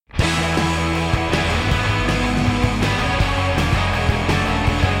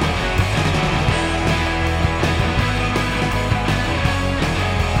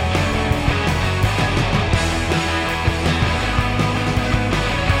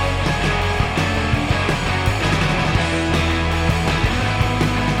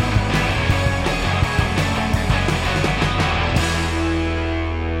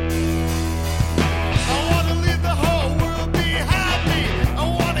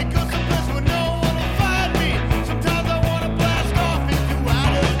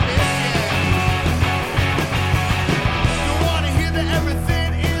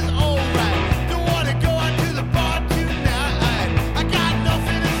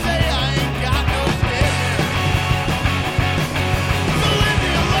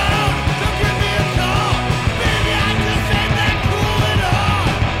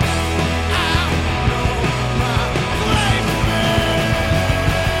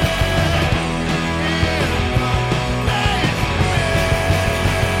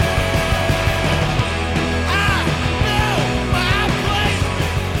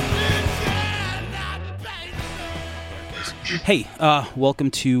Hey, welcome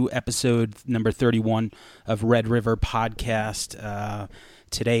to episode number 31 of Red River Podcast.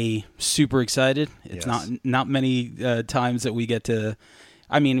 Today, super excited. It's not many times that we get to.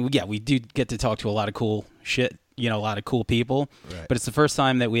 I mean, yeah, we do get to talk to a lot of cool shit. A lot of cool people. Right. But it's the first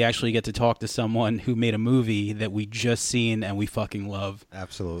time that we actually get to talk to someone who made a movie that we just seen and we fucking love.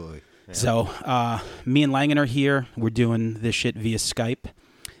 Absolutely. Yeah. So, me and Langan are here. We're doing this shit via Skype.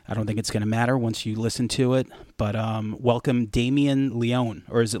 I don't think it's going to matter once you listen to it, but welcome Damien Leone,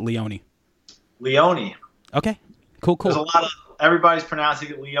 or is it Leone? Leone. Okay, cool. There's a lot of everybody's pronouncing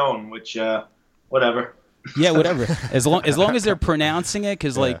it Leone, which whatever. Yeah, whatever. As long as they're pronouncing it,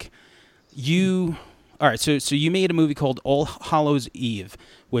 because like you. All right, so you made a movie called All Hallows Eve,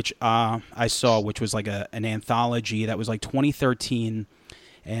 which I saw, which was like an anthology that was like 2013,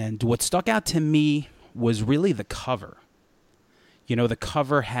 and what stuck out to me was really the cover. The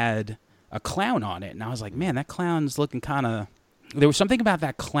cover had a clown on it, and I was like, man, that clown's looking kind of... There was something about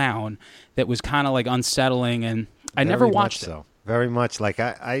that clown that was kind of like unsettling, and I never watched it. Very much. Like,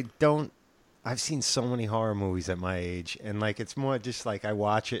 I don't... I've seen so many horror movies at my age, and like it's more just like I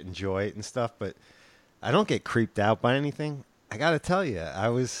watch it, enjoy it and stuff, but I don't get creeped out by anything. I got to tell you, I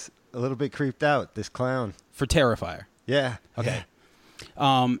was a little bit creeped out, this clown. For Terrifier? Yeah. Okay. Yeah.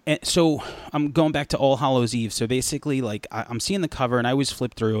 And so I'm going back to All Hallows Eve. So basically, like I'm seeing the cover, and I always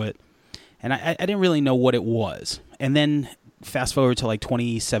flip through it, and I didn't really know what it was. And then fast forward to like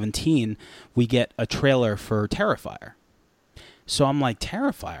 2017, we get a trailer for Terrifier. So I'm like,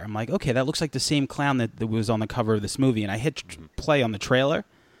 Terrifier? I'm like, okay, that looks like the same clown that was on the cover of this movie. And I hit play on the trailer,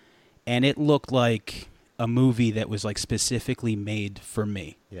 and it looked like a movie that was like specifically made for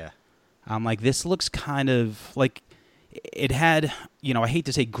me. Yeah. I'm like, this looks kind of like... It had, I hate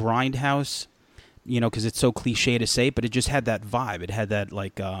to say grindhouse, because it's so cliche to say, but it just had that vibe. It had that,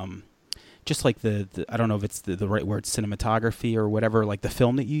 like, just like the I don't know if it's the right word, cinematography or whatever, like the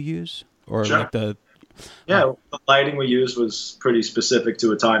film that you use, or sure. like the... Yeah, the lighting we used was pretty specific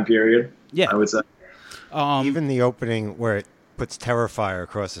to a time period, I would say. Even the opening where it puts Terrifier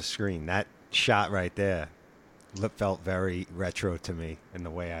across the screen, that shot right there felt very retro to me in the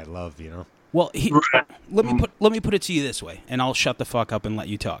way I love, Well, let me put it to you this way, and I'll shut the fuck up and let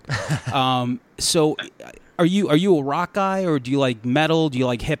you talk. So, are you a rock guy, or do you like metal? Do you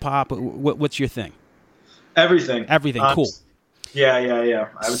like hip hop? What's your thing? Everything. Cool. Yeah.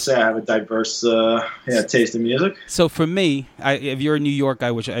 I would say I have a diverse taste in music. So for me, if you're a New York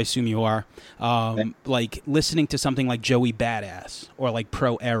guy, which I assume you are, like listening to something like Joey Badass or like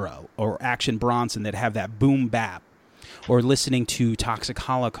Pro Arrow or Action Bronson that have that boom bap, or listening to Toxic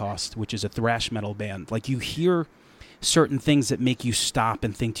Holocaust, which is a thrash metal band, like you hear certain things that make you stop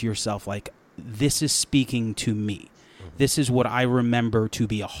and think to yourself, like, this is speaking to me. This is what I remember to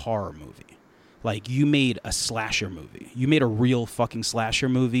be a horror movie. Like, you made a slasher movie. You made a real fucking slasher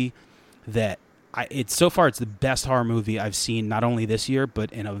movie that so far it's the best horror movie I've seen, not only this year,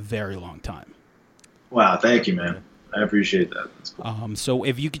 but in a very long time. Wow, thank you, man. I appreciate that. That's cool. So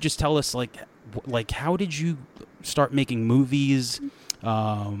if you could just tell us, like how did you start making movies?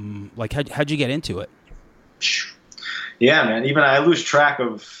 Like how'd you get into it? Yeah, man. Even I lose track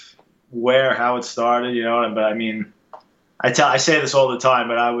of how it started, But I mean, I say this all the time,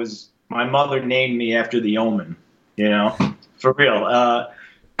 but my mother named me after The Omen, for real.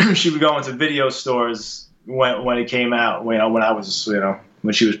 She would go into video stores when it came out, when I was,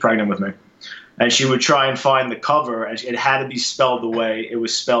 when she was pregnant with me. And she would try and find the cover, and it had to be spelled the way it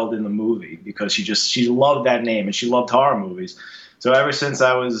was spelled in the movie, because she loved that name, and she loved horror movies. So ever since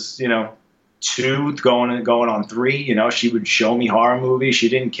I was, 2, going on 3, she would show me horror movies. She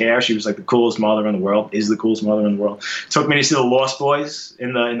didn't care. She was like the coolest mother in the world. Is the coolest mother in the world. Took me to see The Lost Boys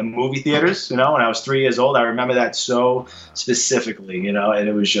in the movie theaters. When I was 3 years old, I remember that so specifically. And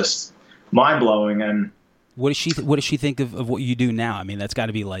it was just mind blowing. And what does she think of what you do now? I mean, that's got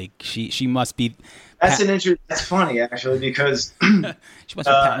to be like she must be. That's funny actually, because she must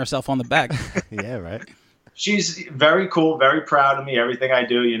be patting herself on the back. Yeah, right. She's very cool, very proud of me, everything I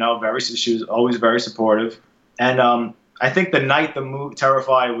do. She was always very supportive. And I think the night the movie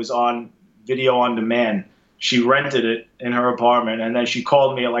Terrifier was on video on demand, she rented it in her apartment, and then she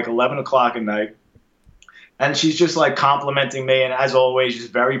called me at like 11 o'clock at night. And she's just like complimenting me, and as always, she's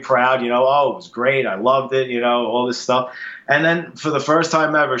very proud. Oh, it was great, I loved it. All this stuff. And then for the first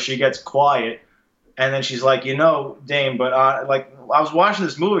time ever, she gets quiet, and then she's like, Dame, but like I was watching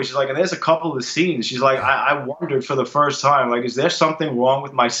this movie. She's like, and there's a couple of scenes. She's like, I wondered for the first time, like, is there something wrong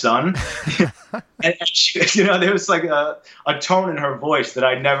with my son? And she, there was like a tone in her voice that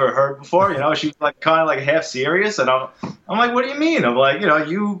I never heard before. She was like kind of like half serious, and I'm like, what do you mean? I'm like,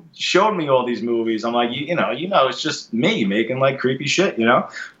 you showed me all these movies. I'm like, it's just me making like creepy shit,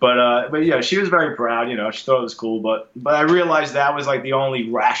 But yeah, she was very proud. She thought it was cool. But I realized that was like the only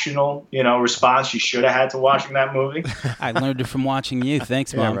rational, response she should have had to watching that movie. I learned it from watching you.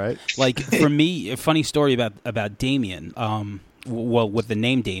 Thanks, Mom. Yeah, right. Like for me, a funny story about Damien. Well, with the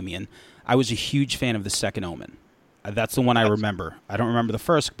name Damien, I was a huge fan of the second Omen. That's the one I remember. I don't remember the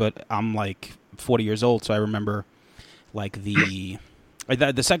first, but I'm like 40 years old, so I remember like the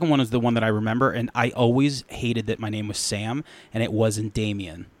second one is the one that I remember, and I always hated that my name was Sam and it wasn't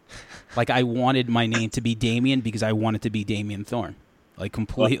Damien. Like I wanted my name to be Damien because I wanted to be Damien Thorne, like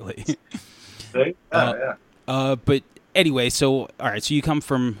completely. Yeah. But anyway, so all right, so you come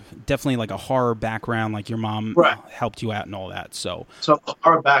from definitely like a horror background, like your mom helped you out and all that. So the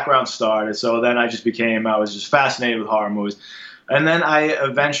horror background started. So then I was just fascinated with horror movies, and then I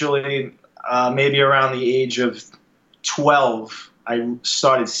eventually, maybe around the age of 12, I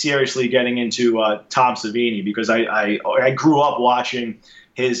started seriously getting into Tom Savini because I grew up watching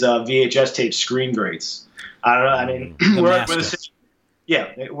his VHS tape Screen Greats. I don't know. I mean, we're the same.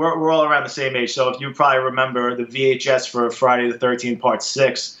 Yeah, we're all around the same age. So if you probably remember the VHS for Friday the 13th Part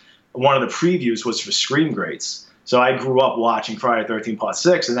 6, one of the previews was for Scream Greats. So I grew up watching Friday the 13th Part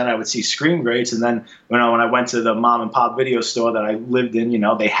 6, and then I would see Scream Greats. And then when I went to the mom and pop video store that I lived in,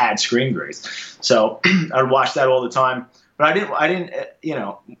 they had Scream Greats. So I'd watch that all the time. But I didn't,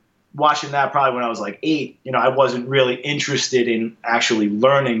 watching that probably when I was like 8, I wasn't really interested in actually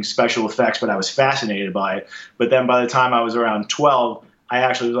learning special effects, but I was fascinated by it. But then by the time I was around 12, I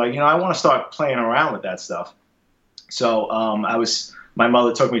actually was like, I want to start playing around with that stuff. So my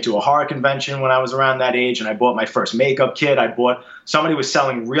mother took me to a horror convention when I was around that age, and I bought my first makeup kit. Somebody was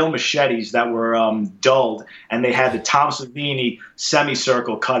selling real machetes that were dulled, and they had the Tom Savini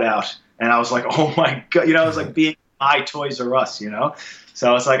semicircle cut out. And I was like, oh my God, it was like being my Toys R Us,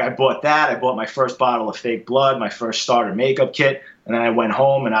 So it's like I bought that. I bought my first bottle of fake blood, my first starter makeup kit, and then I went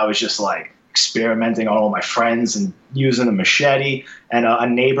home and I was just like experimenting on all my friends and using a machete. And a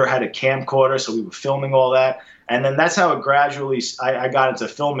neighbor had a camcorder, so we were filming all that. And then that's how it gradually I got into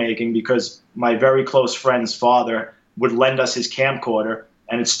filmmaking, because my very close friend's father would lend us his camcorder,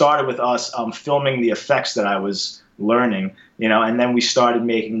 and it started with us filming the effects that I was learning, and then we started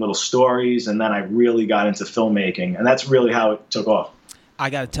making little stories, and then I really got into filmmaking, and that's really how it took off. I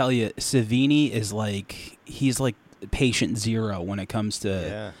got to tell you, Savini is he's like patient zero when it comes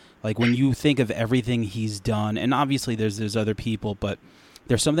to like when you think of everything he's done, and obviously there's other people, but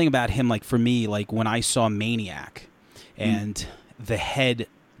there's something about him, like for me, like when I saw Maniac and the head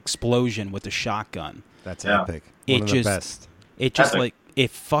explosion with the shotgun. That's epic. One of the best. It just epic. It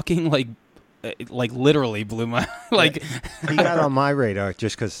fucking like literally blew my like. He got on my radar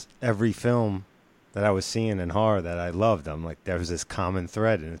just because every film that I was seeing in horror that I loved, I'm like, there was this common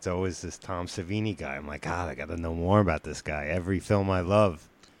thread, and it's always this Tom Savini guy. I'm like, God, I got to know more about this guy. Every film I love,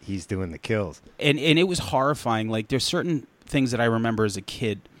 he's doing the kills. And it was horrifying. Like there's certain things that I remember as a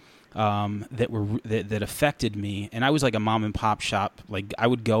kid that affected me, and I was like a mom and pop shop. Like I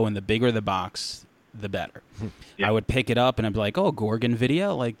would go, and the bigger the box, the better. Yeah. I would pick it up and I'd be like, oh, Gorgon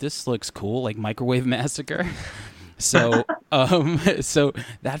Video, like this looks cool, like Microwave Massacre. So so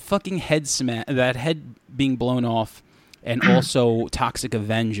that fucking that head being blown off, and also Toxic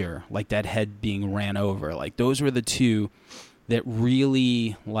Avenger, like that head being ran over, like those were the two that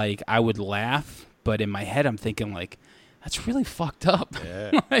really, like, I would laugh, but in my head I'm thinking like, that's really fucked up.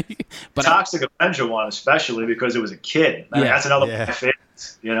 Yeah. But Toxic Avenger one, especially because it was a kid. I mean, that's another one of my favorites.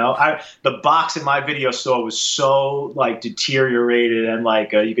 The box in my video store was so like deteriorated, and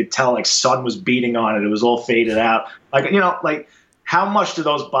like you could tell like sun was beating on it. It was all faded out. Like like how much do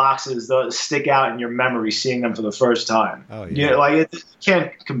those boxes stick out in your memory seeing them for the first time? Oh yeah. Like you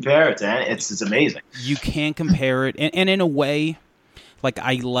can't compare it to it. It's amazing. You can't compare it, and in a way, like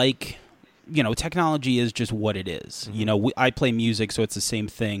I like. Technology is just what it is. Mm-hmm. I play music, so it's the same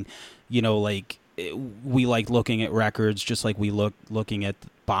thing. Like we like looking at records just like we looking at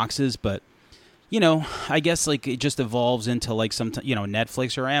boxes, but I guess like it just evolves into like some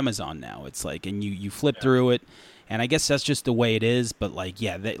Netflix or Amazon now. It's like, and you flip through it, and I guess that's just the way it is. But like,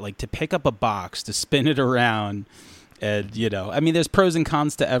 like to pick up a box, to spin it around, and I mean, there's pros and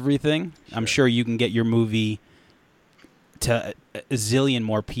cons to everything. Sure. I'm sure you can get your movie to a zillion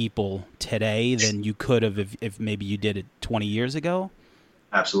more people today than you could have if maybe you did it 20 years ago.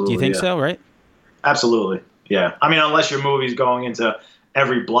 Absolutely. Do you think so, right? Absolutely. Yeah. I mean, unless your movie's going into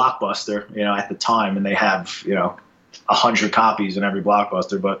every Blockbuster, at the time, and they have, 100 copies in every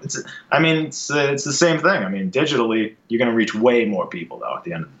Blockbuster. But it's the same thing. I mean, digitally, you're going to reach way more people, though, at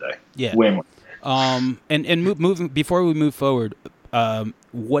the end of the day. Yeah. Way more. Moving before we move forward,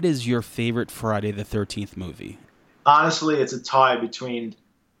 what is your favorite Friday the 13th movie? Honestly, it's a tie between.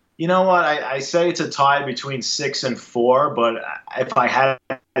 You know what? I say it's a tie between 6 and 4, but if I had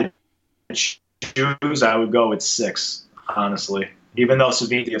to choose, I would go with 6. Honestly, even though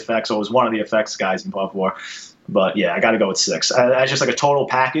Savini the effects, I was one of the effects guys in Part 4. But yeah, I got to go with 6. It's just like a total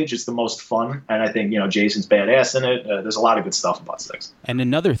package. It's the most fun, and I think Jason's badass in it. There's a lot of good stuff about 6. And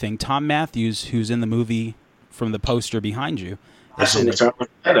another thing, Tom Matthews, who's in the movie from the poster behind you.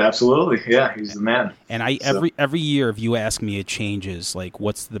 Absolutely, yeah, he's the man. And every year, if you ask me, it changes. Like,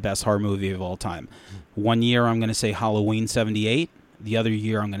 what's the best horror movie of all time? One year, I'm going to say Halloween '78. The other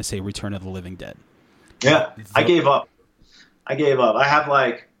year, I'm going to say Return of the Living Dead. Yeah, I gave up. I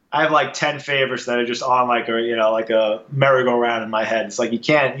have like 10 favorites that are just on like a merry-go-round in my head. It's like you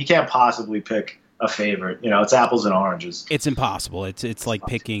can't possibly pick a favorite. It's apples and oranges. It's impossible. It's like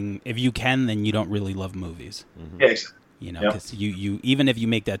picking. If you can, then you don't really love movies. Mm-hmm. Yeah, exactly. Because you even if you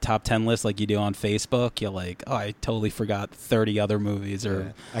make that top 10 list like you do on Facebook, you're like, oh, I totally forgot 30 other movies.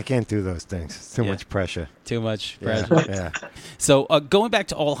 Or I can't do those things. It's too much pressure. Too much pressure. Yeah. So going back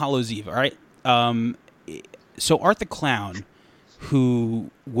to All Hallows Eve, all right? So Art the Clown, who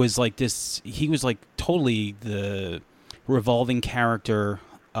was like this, he was like totally the revolving character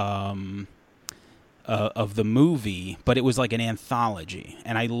of the movie, but it was like an anthology.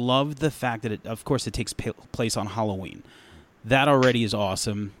 And I loved the fact that, of course, it takes place on Halloween. That already is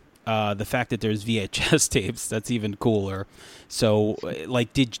awesome. The fact that there's VHS tapes, that's even cooler. So,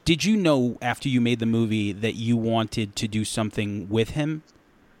 like, did you know after you made the movie that you wanted to do something with him?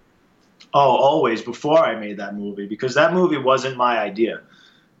 Oh, always, before I made that movie, because that movie wasn't my idea.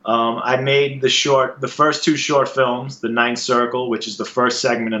 I made the first 2 short films, The Ninth Circle, which is the first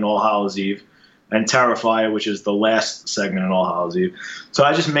segment in All Hallows Eve, and Terrifier, which is the last segment in All Hallows Eve. So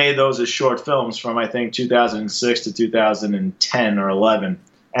I just made those as short films from, I think, 2006 to 2010 or 11.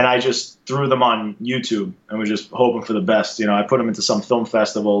 And I just threw them on YouTube and was just hoping for the best. I put them into some film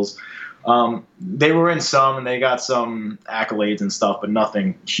festivals. They were in some, and they got some accolades and stuff, but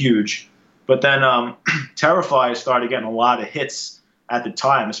nothing huge. But then Terrifier started getting a lot of hits at the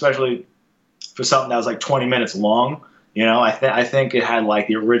time, especially for something that was like 20 minutes long. I think it had like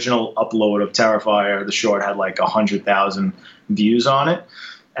the original upload of Terrifier, the short had like 100,000 views on it.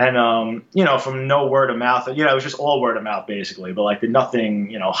 And, from no word of mouth, it was just all word of mouth basically, but like nothing,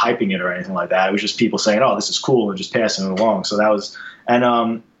 hyping it or anything like that. It was just people saying, oh, this is cool, and just passing it along. So that was,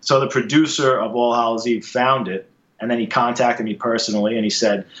 and so the producer of All Hallows Eve found it, and then he contacted me personally, and he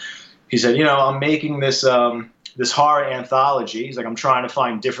said, I'm making this, this horror anthology. He's like, I'm trying to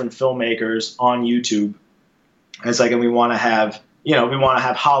find different filmmakers on YouTube. And it's like, and we want to have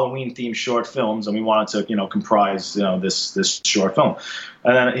Halloween themed short films, and we want it to, comprise, this short film.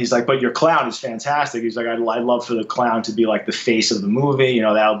 And then he's like, but your clown is fantastic. He's like, I'd love for the clown to be like the face of the movie.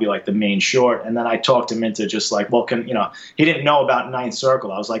 That would be like the main short. And then I talked him into just like, well, he didn't know about Ninth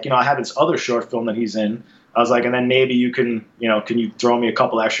Circle. I was like, I have this other short film that he's in. I was like, and then maybe you can you throw me a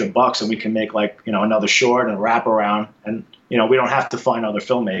couple extra bucks and we can make like, another short and wrap around, and, we don't have to find other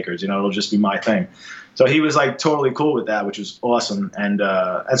filmmakers, it'll just be my thing. So he was like totally cool with that, which was awesome. And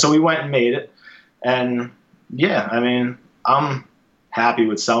so we went and made it. And yeah, I mean, I'm happy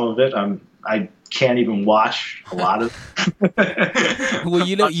with some of it. I can't even watch a lot of it. Well,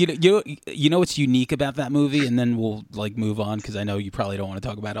 you know what's unique about that movie, and then we'll like move on because I know you probably don't want to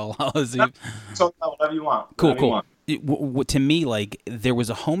talk about All Hallows Eve. Talk about whatever you want. Cool. To me, like, there was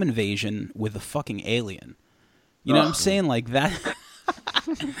a home invasion with a fucking alien. You know what I'm saying? Like that.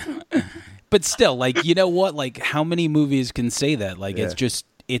 But still, like, you know what? Like, how many movies can say that? Like,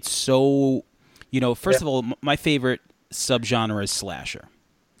 it's so, first of all, my favorite subgenre is slasher.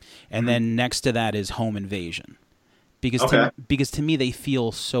 And then next to that is home invasion. Because to me, they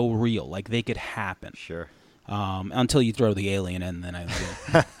feel so real. Like, they could happen. Sure. Until you throw the alien in, then I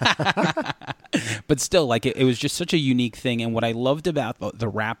But still, like, it was just such a unique thing. And what I loved about the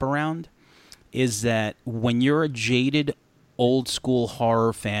wraparound is that when you're a jaded old school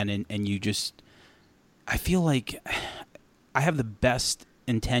horror fan and you just, I feel like I have the best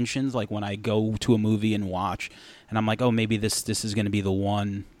intentions, like when I go to a movie and watch and I'm like, oh, maybe this is going to be the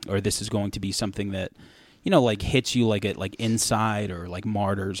one, or this is going to be something that, like hits you like at like Inside or like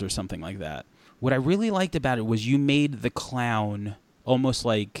Martyrs or something like that. What I really liked about it was you made the clown almost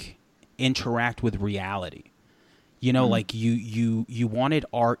like interact with reality. Like you wanted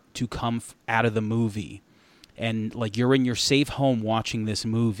art to come out of the movie and like you're in your safe home watching this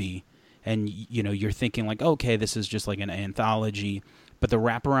movie, and you know you're thinking like, okay, this is just like an anthology. But the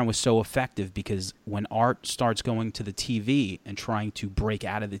wraparound was so effective because when Art starts going to the TV and trying to break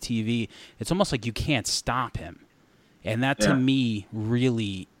out of the TV, it's almost like you can't stop him. And that to me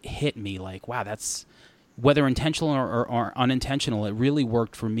really hit me like, wow, that's whether intentional or unintentional, it really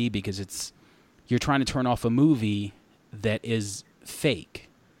worked for me because you're trying to turn off a movie that is fake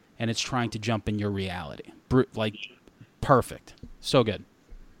and it's trying to jump in your reality. Like, perfect. So good.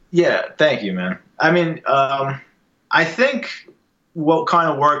 Yeah, thank you, man. I mean, I think what kind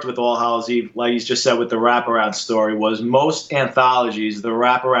of worked with All Hallows Eve, like you just said with the wraparound story, was most anthologies, the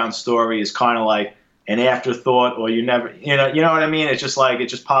wraparound story is kind of like an afterthought, or you never, you know what I mean? It's just like, it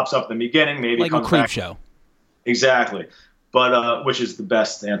just pops up in the beginning, maybe like comes a creep back. show. Exactly. But, which is the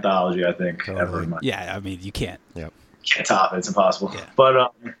best anthology, I think, ever. Yeah, I mean, you can't. Yep. Can't top it. It's impossible. Yeah.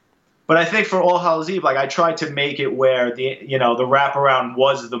 But I think for All Hallows Eve, like I tried to make it where the wraparound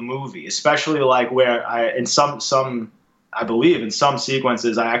was the movie, especially like where I believe in some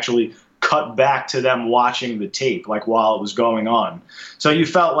sequences I actually cut back to them watching the tape like while it was going on. So you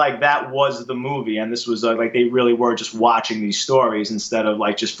felt like that was the movie, and this was like they really were just watching these stories instead of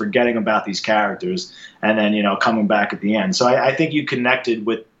like just forgetting about these characters and then coming back at the end. So I think you connected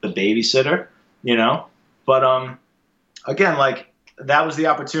with the babysitter, but again, like that was the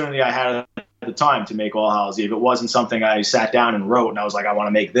opportunity I had at the time to make All Hallows Eve. It wasn't something I sat down and wrote and I was like, I want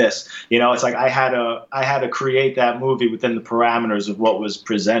to make this. It's like I had to create that movie within the parameters of what was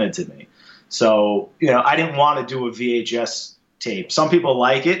presented to me. So, I didn't want to do a VHS tape. Some people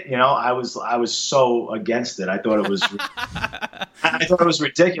like it, I was so against it. I thought it was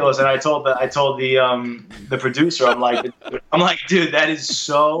ridiculous. And I told the producer, I'm like, dude, that is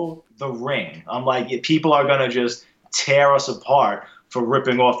so The Ring. I'm like, people are going to just tear us apart for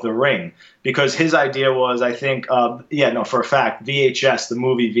ripping off The Ring, because his idea was, I think, for a fact, VHS, the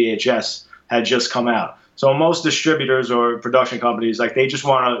movie VHS had just come out. So most distributors or production companies, like they just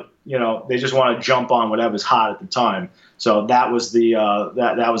want to jump on whatever's hot at the time. So that was the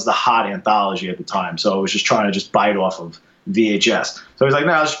hot anthology at the time. So it was just trying to just bite off of VHS. So he's like,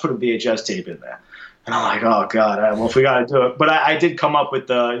 no, let's just put a VHS tape in there. And I'm like, oh God, well, if we got to do it. But I did come up with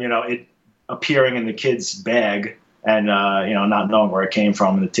it appearing in the kid's bag. And, not knowing where it came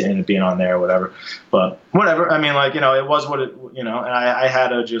from and it being on there or whatever. But whatever. I mean, like, it was what it, and I had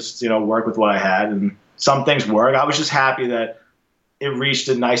to just, work with what I had. And some things work. I was just happy that it reached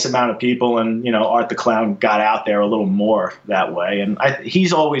a nice amount of people and, Art the Clown got out there a little more that way. And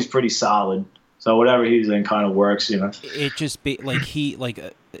he's always pretty solid. So whatever he's in kind of works, It just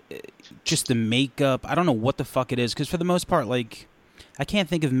just the makeup. I don't know what the fuck it is. Because for the most part, like, I can't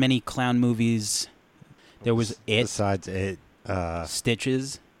think of many clown movies. There was It. Besides It.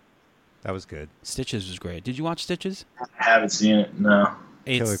 Stitches. That was good. Stitches was great. Did you watch Stitches? I haven't seen it, no.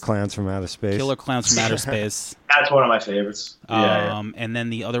 Killer Clowns from Outer Space. Killer Clowns from Outer Space. That's one of my favorites. And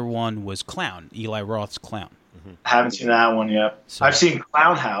then the other one was Clown, Eli Roth's Clown. Mm-hmm. I haven't seen that one yet. So, I've seen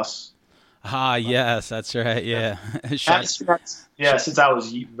Clown House. Ah, yes, that's right, yeah. Since I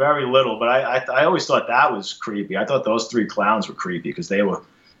was very little, but I always thought that was creepy. I thought those three clowns were creepy because they were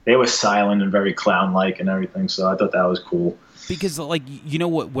silent and very clown-like and everything, so I thought that was cool. Because, like,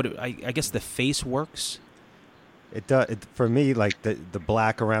 what I guess the face works. It does. For me, like, the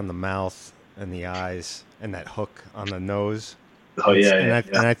black around the mouth and the eyes and that hook on the nose. Oh, yeah,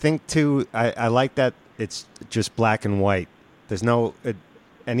 And I think, too, I like that it's just black and white. There's no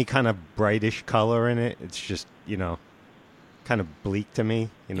any kind of brightish color in it. It's just, kind of bleak to me.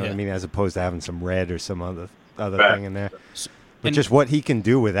 You know what I mean? As opposed to having some red or some other thing in there. But just what he can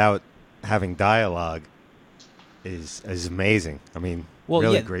do without having dialogue is amazing. I mean,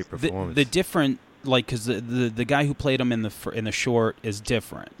 great performance. The different, like, because the guy who played him in the short is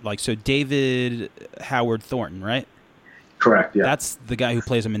different. Like, so David Howard Thornton, right? Correct. Yeah. That's the guy who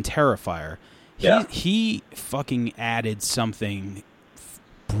plays him in Terrifier. He fucking added something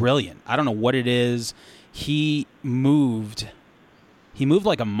brilliant. I don't know what it is. He moved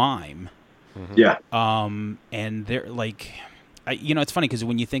like a mime. Mm-hmm. Yeah. And they're like. It's funny because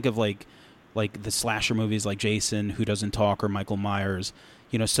when you think of like the slasher movies like Jason, Who Doesn't Talk, or Michael Myers,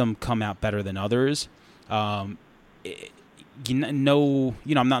 some come out better than others. I'm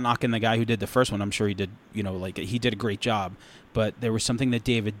not knocking the guy who did the first one. I'm sure he did, he did a great job. But there was something that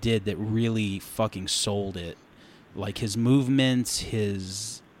David did that really fucking sold it. Like his movements,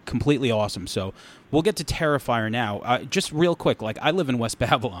 his completely awesome. So we'll get to Terrifier now. Just real quick, like I live in West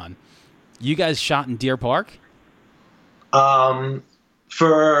Babylon. You guys shot in Deer Park?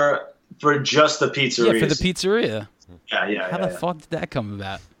 For just the pizzeria. Yeah, for the pizzeria. Yeah. How the fuck did that come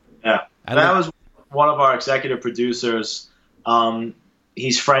about? Yeah, that was one of our executive producers,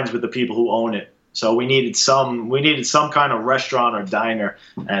 he's friends with the people who own it. So we needed some kind of restaurant or diner,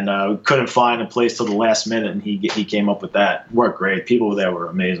 and we couldn't find a place till the last minute, and he came up with that. Worked great. People there were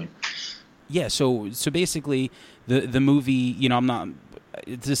amazing. Yeah. So basically, the movie. You know, I'm not.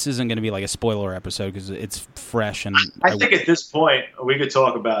 This isn't going to be like a spoiler episode because it's fresh, and I think at this point we could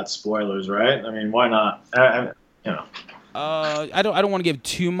talk about spoilers, right? I mean, why not? You know. I don't want to give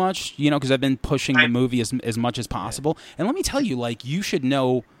too much, you know, because I've been pushing the movie as much as possible. And let me tell you, like, you should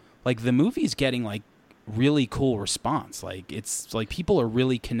know, like, the movie's getting like really cool response. Like, it's like people are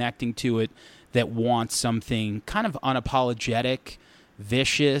really connecting to it that want something kind of unapologetic,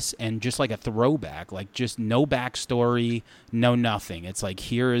 vicious, and just like a throwback. Like, just no backstory, no nothing. It's like,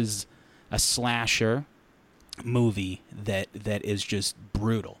 here is a slasher movie that is just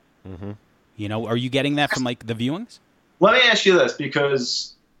brutal. Mm-hmm. You know, are you getting that from like the viewings? Let me ask you this,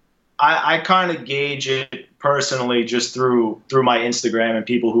 because I kind of gauge it personally just through my Instagram and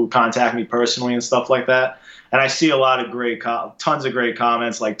people who contact me personally and stuff like that. And I see a lot of tons of great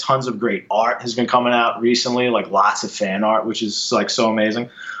comments, like tons of great art has been coming out recently, like lots of fan art, which is like so amazing.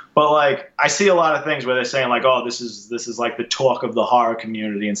 But like I see a lot of things where they're saying like, oh, this is like the talk of the horror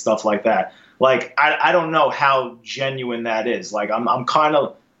community and stuff like that. Like I don't know how genuine that is. Like I'm kind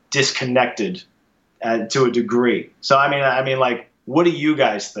of disconnected to a degree. So I mean, like, what do you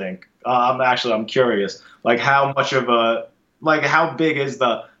guys think? I'm curious. Like, how big is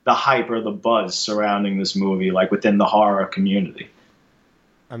the hype or the buzz surrounding this movie, like within the horror community?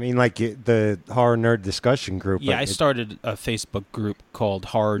 I mean, like the horror nerd discussion group. Yeah, I started a Facebook group called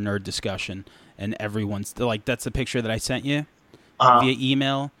Horror Nerd Discussion, and everyone's like, that's the picture that I sent you via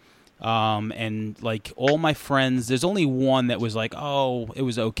email. And like all my friends, there's only one that was like, oh, it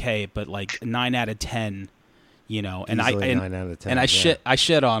was okay, but like 9 out of 10, you know, and 9 out of 10, and I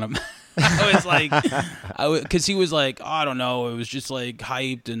shit on him. I was like, because he was like, oh, I don't know, it was just like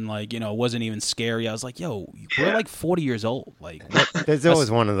hyped and like, you know, it wasn't even scary. I was like, yo, we're like 40 years old. Like, there's always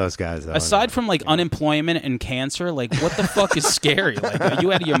one of those guys. Though, aside from like unemployment and cancer, like what the fuck is scary? Like, are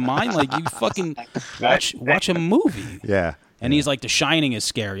you out of your mind? Like, you fucking watch a movie. Yeah. And he's like, The Shining is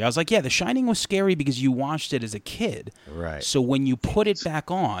scary. I was like, yeah, The Shining was scary because you watched it as a kid. Right. So when you put it back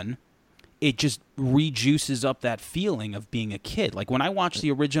on, it just rejuices up that feeling of being a kid. Like when I watch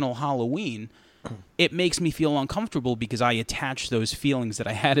the original Halloween, it makes me feel uncomfortable because I attach those feelings that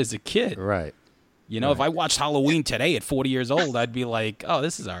I had as a kid. Right. You know, if I watched Halloween today at 40 years old, I'd be like, oh,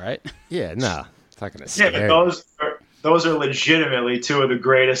 this is all right. Yeah, no. It's not going to scare Yeah, but those are legitimately two of the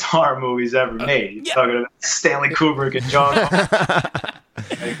greatest horror movies ever made. You're talking about Stanley Kubrick and John.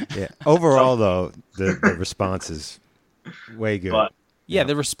 Yeah. Overall, though, the response is way good. But, yeah,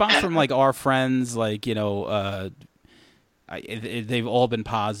 the response from like our friends, like, you know, they've all been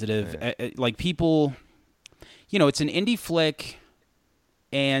positive. Yeah. Like people, you know, it's an indie flick,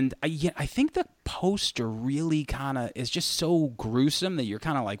 and I think the poster really kind of is just so gruesome that you're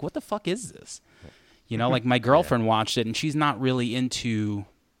kind of like, what the fuck is this? You know, like my girlfriend watched it, and she's not really into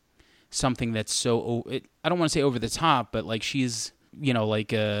something that's so. I don't want to say over the top, but like she's, you know, like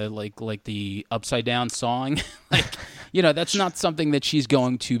the upside down sawing, like, you know, that's not something that she's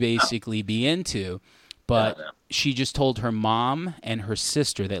going to basically be into. But she just told her mom and her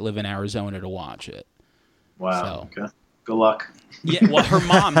sister that live in Arizona to watch it. Wow. So, okay. Good luck. Yeah. Well,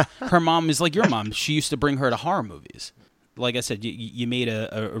 her mom is like your mom. She used to bring her to horror movies. Like I said, you made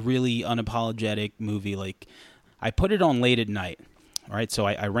a really unapologetic movie. Like, I put it on late at night, right? So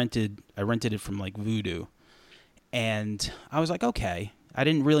I rented it from like Vudu, and I was like, okay. I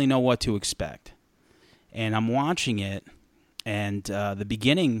didn't really know what to expect, and I'm watching it, and the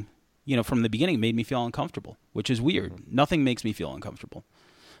beginning, you know, from the beginning made me feel uncomfortable, which is weird. Nothing makes me feel uncomfortable.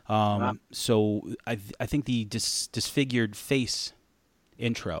 So I think the disfigured face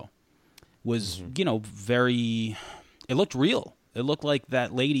intro was, you know, very. It looked real. It looked like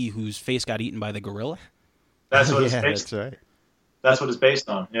that lady whose face got eaten by the gorilla. That's what it's based. That's right. That's what it's based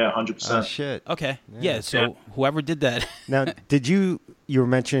on. Yeah, 100%. Oh shit. Okay. Yeah. So whoever did that. Now, did you were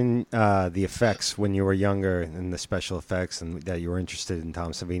mentioning the effects when you were younger and the special effects, and that you were interested in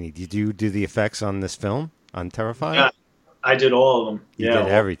Tom Savini? Did you do the effects on this film on Terrifier? Yeah, I did all of them. You did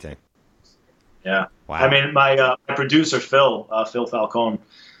everything. Yeah. Wow. I mean, my producer Phil Falcone.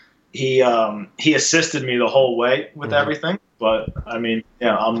 He assisted me the whole way with everything, but I mean,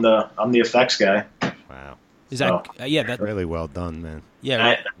 yeah, I'm the effects guy. Wow, is that that really well done, man? Yeah,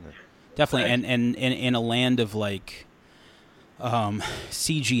 right. Definitely, and in a land of like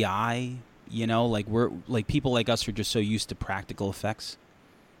CGI, you know, like we're like people like us are just so used to practical effects,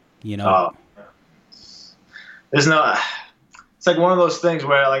 you know. There's no it's like one of those things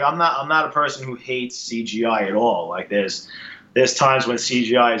where like I'm not a person who hates CGI at all. Like there's times when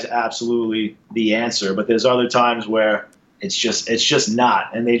CGI is absolutely the answer, but there's other times where it's just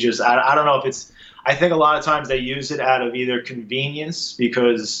not. And they just I don't know if it's, I think a lot of times they use it out of either convenience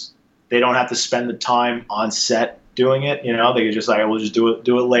because they don't have to spend the time on set doing it. You know, they could just like, we'll just do it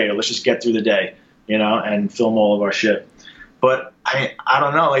later. Let's just get through the day, you know, and film all of our shit. But I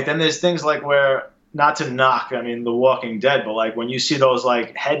don't know. Like then there's things like where, not to knock, I mean, The Walking Dead, but like when you see those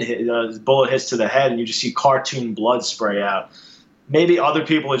like bullet hits to the head and you just see cartoon blood spray out, maybe other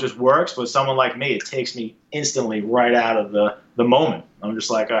people it just works, but someone like me, it takes me instantly right out of the moment. I'm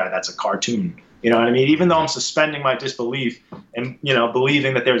just like, all right, that's a cartoon. You know what I mean? Even though I'm suspending my disbelief and, you know,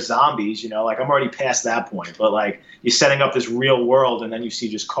 believing that there's zombies, you know, like I'm already past that point. But like you're setting up this real world and then you see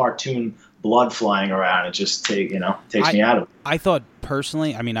just cartoon blood flying around. It just takes me out of it. I thought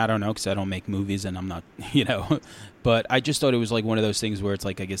personally, I mean, I don't know because I don't make movies and I'm not, you know, but I just thought it was like one of those things where it's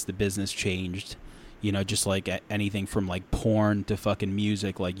like, I guess the business changed, you know, just like anything from like porn to fucking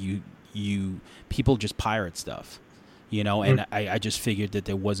music. Like people just pirate stuff, you know, and I just figured that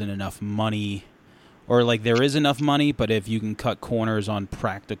there wasn't enough money. Or, like, there is enough money, but if you can cut corners on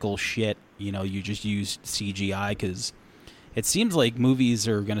practical shit, you know, you just use CGI, because it seems like movies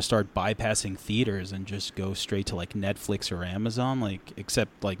are going to start bypassing theaters and just go straight to, like, Netflix or Amazon, like,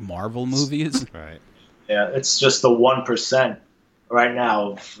 except, like, Marvel movies. Right. Yeah, it's just the 1% right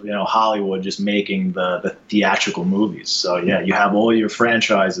now of, you know, Hollywood just making the theatrical movies. So, yeah, you have all your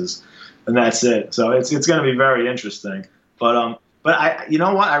franchises, and that's it. So it's going to be very interesting. But I, you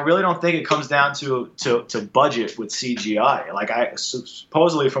know what? I really don't think it comes down to budget with CGI. Like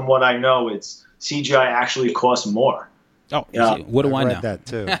supposedly from what I know, it's CGI actually costs more. Oh, yeah. What do I know? I read that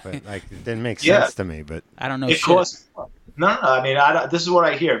too, but like it didn't make sense to me. But I don't know. It costs. No. I mean, this is what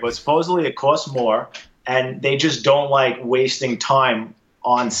I hear. But supposedly it costs more, and they just don't like wasting time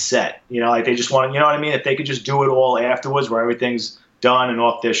on set. You know, like they just want. You know what I mean? If they could just do it all afterwards, where everything's done and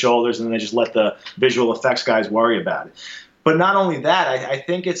off their shoulders, and then they just let the visual effects guys worry about it. But not only that, I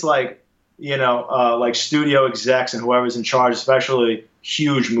think it's like, you know, like studio execs and whoever's in charge, especially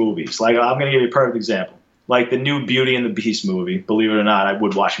huge movies. Like I'm going to give you a perfect example. Like the new Beauty and the Beast movie. Believe it or not, I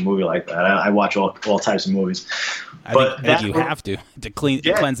would watch a movie like that. I watch all types of movies. I think you have to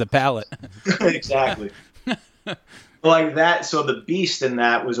cleanse the palate. Exactly. Like that, so the Beast in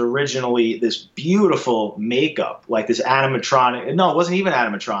that was originally this beautiful makeup, like this animatronic. No, it wasn't even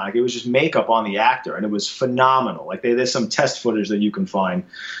animatronic. It was just makeup on the actor, and it was phenomenal. Like there's some test footage that you can find.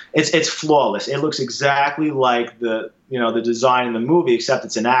 It's flawless. It looks exactly like the design in the movie, except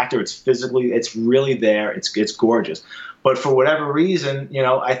it's an actor. It's really there. It's gorgeous. But for whatever reason, you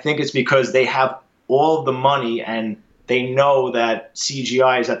know, I think it's because they have all of the money and they know that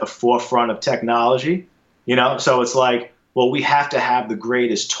CGI is at the forefront of technology. You know, so it's like, well, we have to have the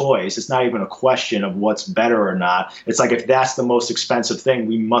greatest toys. It's not even a question of what's better or not. It's like if that's the most expensive thing,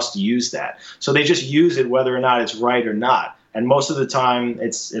 we must use that. So they just use it whether or not it's right or not. And most of the time,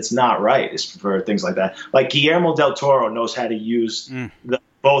 it's not right. It's for things like that. Like Guillermo del Toro knows how to use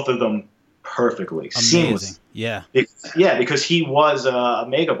both of them perfectly, seamless. Yeah, because he was a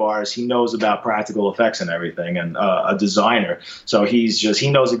makeup artist. He knows about practical effects and everything, and a designer. So he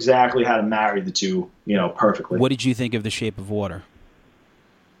knows exactly how to marry the two, you know, perfectly. What did you think of The Shape of Water?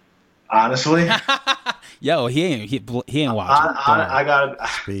 Honestly, yo, he ain't watching. I gotta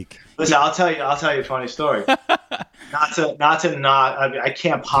speak. Listen, I'll tell you a funny story. Not to knock. I mean, I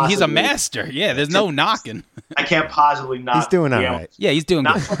can't possibly. He's a master. Yeah, there's no knocking. I can't possibly knock. He's doing all right. Yeah, he's doing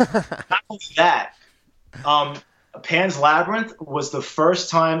good. Not only that, Pan's Labyrinth was the first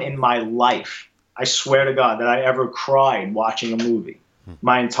time in my life, I swear to God, that I ever cried watching a movie.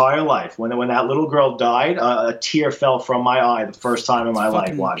 My entire life. When that little girl died, a tear fell from my eye the first time in my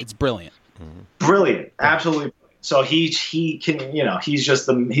life watching. It's brilliant. Brilliant, absolutely. So he can, you know, he's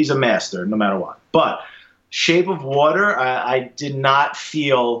a master no matter what. But Shape of Water, I did not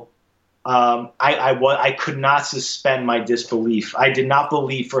feel. I could not suspend my disbelief. I did not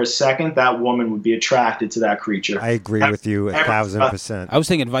believe for a second that woman would be attracted to that creature. I agree with you 1,000%. I was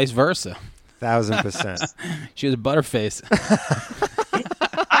thinking vice versa. 1,000%. She was a butterface.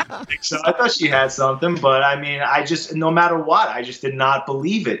 I think so. I thought she had something, but I mean, no matter what, I just did not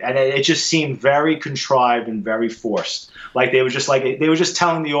believe it, and it just seemed very contrived and very forced. Like they were just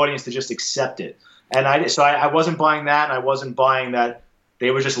telling the audience to just accept it, and I wasn't buying that, and I wasn't buying that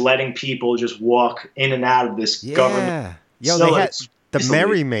they were just letting people just walk in and out of this government. Yo, the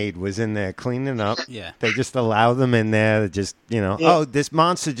Merry Maid was in there cleaning up. Yeah. They just allow them in there to just, you know, oh, this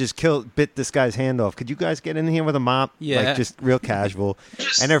monster just bit this guy's hand off. Could you guys get in here with a mop? Yeah. Like just real casual.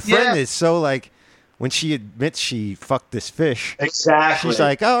 And her friend is so like, when she admits she fucked this fish, Exactly. she's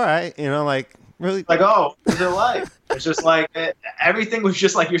like, all right, like really, like, oh, what's it like? It's just like everything was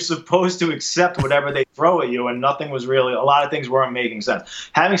just like you're supposed to accept whatever they throw at you, and nothing was really. A lot of things weren't making sense.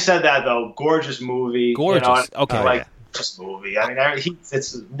 Having said that, though, gorgeous movie. Gorgeous. Okay. Like this movie. I mean,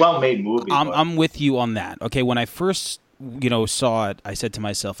 it's a well-made movie. I'm with you on that. Okay, when I first saw it, I said to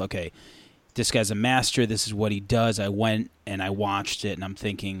myself, okay, this guy's a master. This is what he does. I went and I watched it, and I'm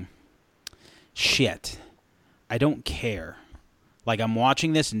thinking, shit, I don't care. Like, I'm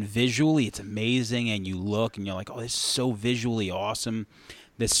watching this, and visually it's amazing, and you look, and you're like, oh, this is so visually awesome.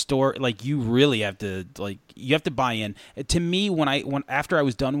 This story, like, you really have to, buy in. To me, after I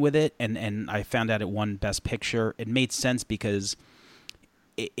was done with it, and I found out it won Best Picture, it made sense because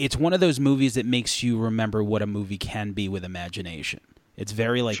it's one of those movies that makes you remember what a movie can be with imagination. It's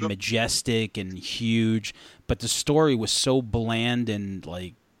very, like, majestic and huge, but the story was so bland and,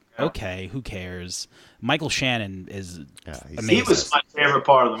 like, okay, who cares? Michael Shannon is amazing. He was my favorite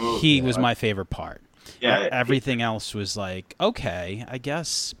part of the movie. He was my favorite part. Yeah. Everything else was like, okay, I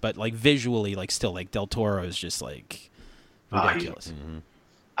guess. But, like, visually, like, still, like, Del Toro is just, like, ridiculous.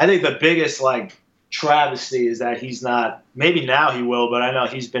 I think the biggest, like, travesty is that he's not, maybe now he will, but I know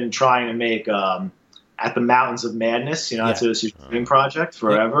he's been trying to make At the Mountains of Madness, that's his dream project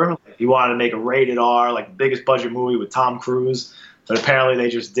forever. Yeah. He wanted to make a rated R, like, the biggest budget movie with Tom Cruise. But apparently they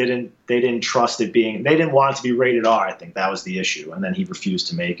just didn't trust it being, they didn't want it to be rated R. I think that was the issue. And then he refused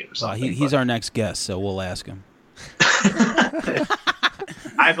to make it or something. He's our next guest, so we'll ask him.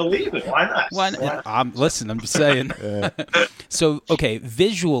 I believe it. Why not? Listen, I'm just saying. So, okay,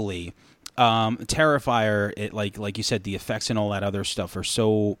 visually, Terrifier, it like you said, the effects and all that other stuff are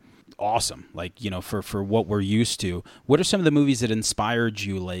so awesome. Like, for what we're used to. What are some of the movies that inspired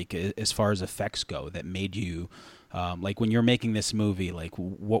you, like, as far as effects go, that made you... like, when you're making this movie, like,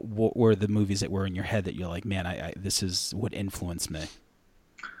 what were the movies that were in your head that you're like, man, this is what influenced me?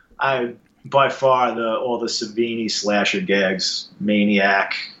 By far, all the Savini slasher gags,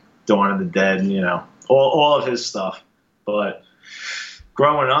 Maniac, Dawn of the Dead, all of his stuff. But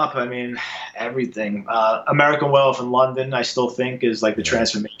growing up, I mean, everything. American Werewolf in London, I still think, is like the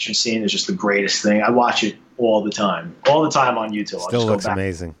transformation scene is just the greatest thing. I watch it all the time on YouTube. Still looks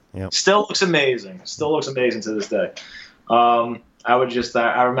amazing. Yep. Still looks amazing to this day. I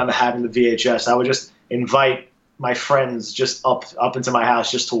remember having the VHS. I would just invite my friends just up into my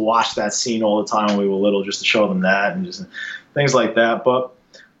house just to watch that scene all the time when we were little, just to show them that and just things like that. But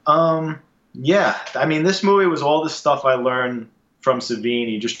yeah, I mean, this movie was all the stuff I learned from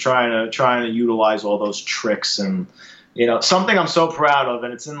Savini, just trying to utilize all those tricks and something I'm so proud of,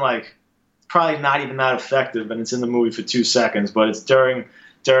 and it's in, like, probably not even that effective, and it's in the movie for 2 seconds, but it's during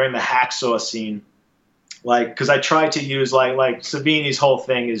the hacksaw scene, like, because I tried to use like Savini's whole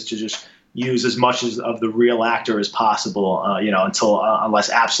thing is to just use as much of the real actor as possible,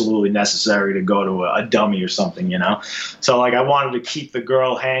 unless absolutely necessary to go to a dummy or something, So, like, I wanted to keep the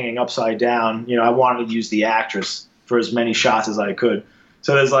girl hanging upside down. I wanted to use the actress for as many shots as I could.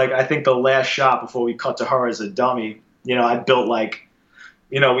 So there's, like, I think the last shot before we cut to her as a dummy, I built, like,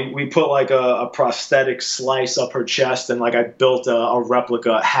 we put, like, a prosthetic slice up her chest, and, like, I built a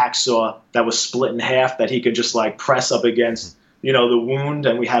replica hacksaw that was split in half that he could just, like, press up against, the wound,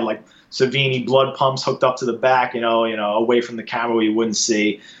 and we had, like, Savini blood pumps hooked up to the back, away from the camera where you wouldn't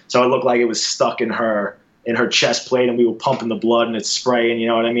see. So it looked like it was stuck in her chest plate, and we were pumping the blood and it's spraying, you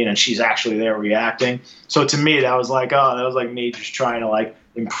know what I mean? And she's actually there reacting. So to me, that was like me just trying to, like,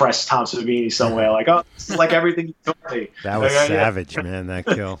 impress Tom Savini somewhere. Like, oh, this is like everything you told me. That was savage, man, that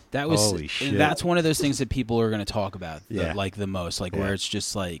kill. That was, holy shit. That's one of those things that people are going to talk about, the most, like, where it's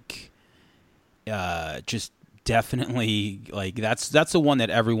just, like, just definitely, like, that's the one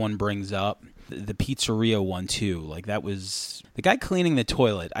that everyone brings up. The pizzeria one, too. Like, that was... The guy cleaning the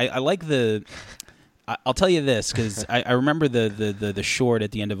toilet. I like the... I'll tell you this, because I remember the short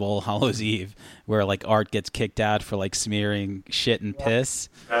at the end of All Hallows Eve where, like, Art gets kicked out for, like, smearing shit and piss.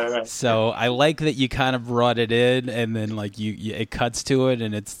 So I like that you kind of brought it in, and then, like, it cuts to it,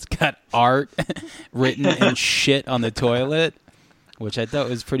 and it's got Art written in shit on the toilet, which I thought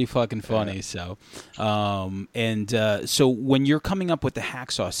was pretty fucking funny. So, so when you're coming up with the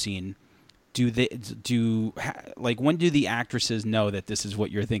hacksaw scene, when do the actresses know that this is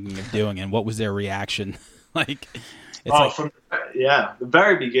what you're thinking of doing, and what was their reaction? Like, from the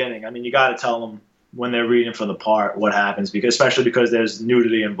very beginning. I mean, you got to tell them when they're reading for the part what happens, especially because there's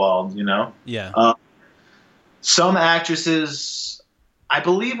nudity involved. Yeah. Some actresses, I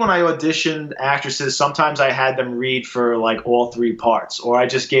believe, when I auditioned actresses, sometimes I had them read for, like, all 3 parts, or I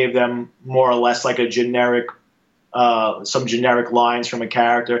just gave them more or less like a generic some generic lines from a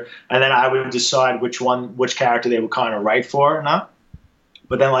character, and then I would decide which character they would kind of write for or not.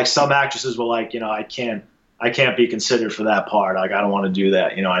 But then like some actresses were like, I can't be considered for that part. Like I don't want to do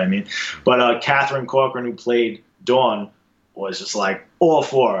that. You know what I mean? But Catherine Corcoran, who played Dawn, was just like all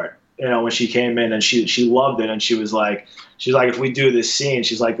for it. When she came in, and she loved it, and she was like, if we do this scene,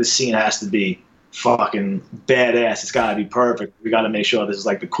 she's like, this scene has to be fucking badass. It's got to be perfect. We got to make sure this is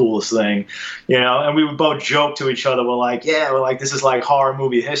like the coolest thing, And we would both joke to each other. We're like, this is like horror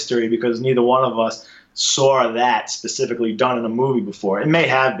movie history, because neither one of us saw that specifically done in a movie before. It may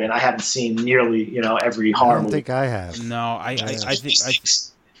have been. I haven't seen nearly, every horror movie. I don't think I have. No, I think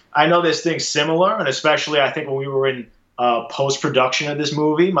I know there's things similar, and especially I think when we were in post-production of this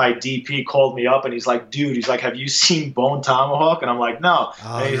movie, my DP called me up and he's like, dude, have you seen Bone Tomahawk? And I'm like, no.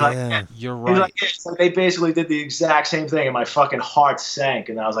 And he's like, yeah. You're right. He's like, yeah. It's like they basically did the exact same thing, and my fucking heart sank.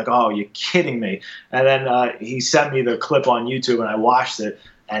 And I was like, oh, you're kidding me. And then he sent me the clip on YouTube, and I watched it.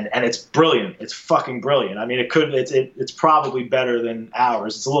 And it's brilliant. It's fucking brilliant. I mean, it's probably better than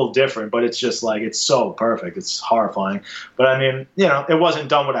ours. It's a little different, but it's just like, it's so perfect. It's horrifying. But I mean, it wasn't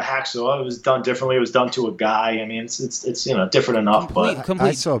done with a hacksaw. It was done differently. It was done to a guy. I mean, it's different enough.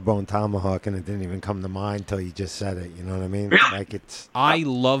 I saw Bone Tomahawk, and it didn't even come to mind until you just said it. You know what I mean? Really? Like I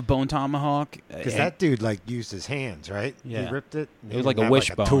love Bone Tomahawk because that dude like used his hands, right? Yeah. He ripped it. It was like a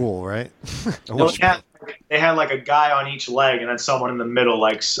wishbone tool, right? They had like a guy on each leg, and then someone in the middle,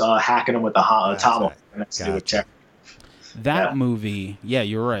 like hacking him with the tomahawk. Gotcha. That movie, yeah,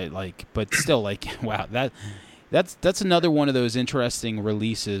 you're right. Like, but still, like, wow, that's another one of those interesting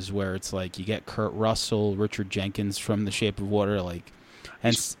releases where it's like you get Kurt Russell, Richard Jenkins from The Shape of Water, like,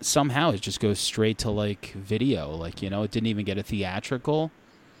 and somehow it just goes straight to like video. Like, it didn't even get a theatrical.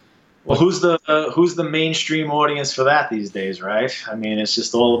 Well, who's the mainstream audience for that these days, right? I mean, it's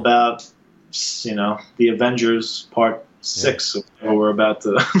just all about, the Avengers Part 6, or we're about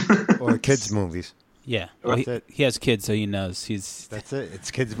to... or kids' movies. Yeah. Well, he has kids, so he knows. That's it.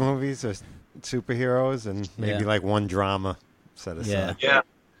 It's kids' movies or superheroes, and maybe like one drama set aside. Yeah.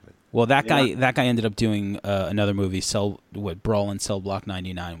 Well, that guy ended up doing another movie, Brawl in Cell Block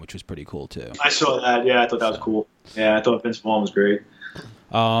 99, which was pretty cool, too. I saw that. Yeah, I thought that was cool. Yeah, I thought Vince Vaughn was great.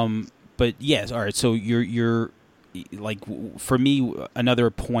 But yes, all right. So you're like, for me, another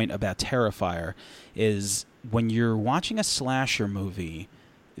point about Terrifier is when you're watching a slasher movie,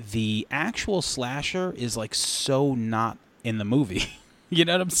 the actual slasher is like so not in the movie. You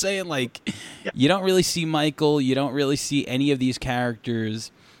know what I'm saying? Like, you don't really see Michael, you don't really see any of these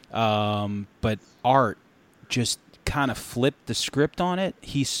characters, but Art just kind of flipped the script on it.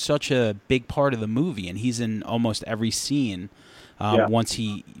 He's such a big part of the movie, and he's in almost every scene once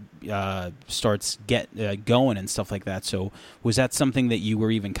he starts going and stuff like that. So was that something that you were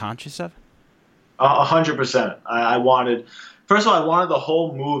even conscious of? 100%. I wanted the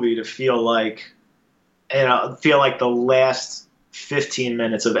whole movie to feel like the last 15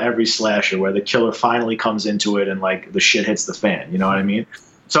 minutes of every slasher, where the killer finally comes into it and like the shit hits the fan. You know what I mean?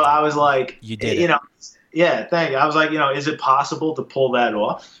 So I was like, you did it. Yeah, thank you. I was like, is it possible to pull that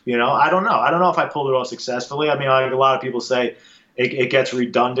off? I don't know. I don't know if I pulled it off successfully. I mean, like a lot of people say, it gets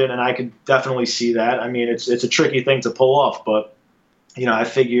redundant, and I could definitely see that. I mean, it's a tricky thing to pull off, but I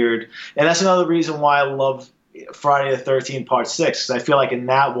figured, and that's another reason why I love Friday the 13th Part 6, because I feel like in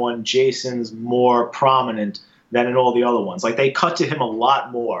that one, Jason's more prominent than in all the other ones. Like, they cut to him a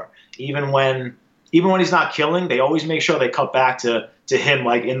lot more, even when he's not killing. They always make sure they cut back to him,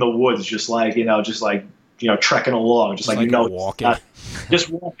 like in the woods, just trekking along, just like walking, just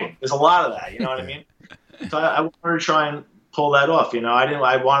walking. There's a lot of that. You know what I mean? So I wanted to try and pull that off.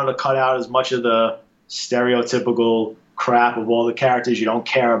 I wanted to cut out as much of the stereotypical crap of all the characters you don't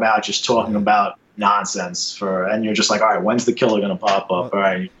care about, just talking about nonsense and you're just like, all right, when's the killer gonna pop up? All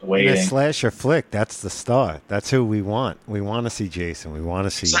right, waiting. In a slasher flick, that's the star. That's who we want. We want to see Jason. We want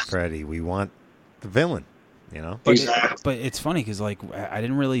to see Freddy. We want the villain. But it's funny because like I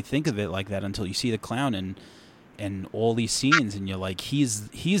didn't really think of it like that until you see the clown and all these scenes, and you're like, he's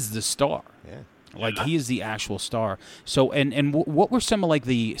the star. Yeah. Like, he is the actual star. So, and what were some of, like,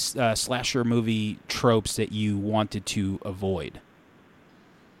 the slasher movie tropes that you wanted to avoid?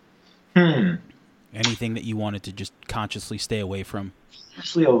 Anything that you wanted to just consciously stay away from?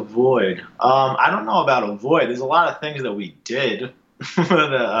 Consciously avoid? I don't know about avoid. There's a lot of things that we did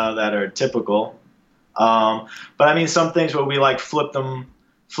that are typical. But, I mean, some things where we, like, flip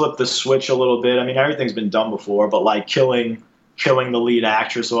the switch a little bit. I mean, everything's been done before, but, like, killing the lead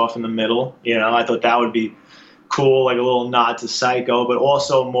actress off in the middle. I thought that would be cool, like a little nod to Psycho, but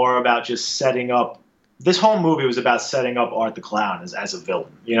also more about just setting up this whole movie was about setting up Art the Clown as a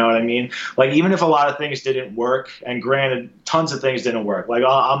villain. You know what I mean? Like, even if a lot of things didn't work, and granted, tons of things didn't work. Like,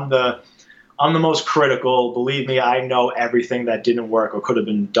 I'm the most critical. Believe me, I know everything that didn't work or could have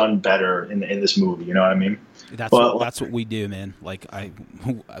been done better in this movie. You know what I mean? That's what we do, man. Like I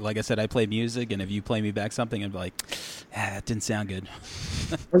said, I play music, and if you play me back something, I'd be like, that didn't sound good.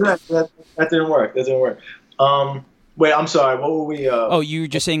 that didn't work. That didn't work. Wait, I'm sorry. What were we? You were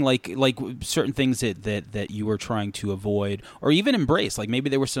just saying like certain things that you were trying to avoid or even embrace. Like maybe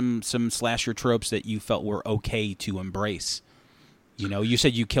there were some slasher tropes that you felt were okay to embrace. You know, you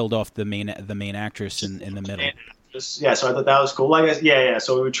said you killed off the main actress in the middle. Yeah, so I thought that was cool. Like, yeah.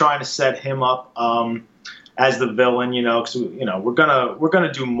 So we were trying to set him up as the villain, you know, because we're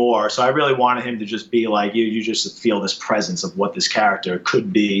gonna do more. So I really wanted him to just be like you just feel this presence of what this character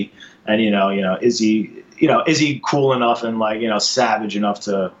could be, and is he cool enough and like savage enough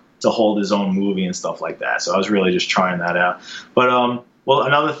to hold his own movie and stuff like that. So I was really just trying that out. But well,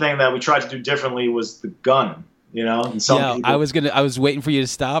 another thing that we tried to do differently was the gun. You know, and people, I was waiting for you to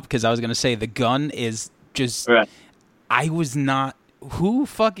stop because I was gonna say the gun is just. Right. I was not. Who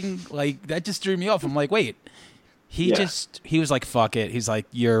fucking like that just threw me off. I'm like, wait. He was like, fuck it. He's like,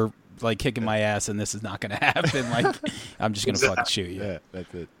 you're like kicking my ass, and this is not gonna happen. Like, I'm just gonna fucking shoot you. Yeah,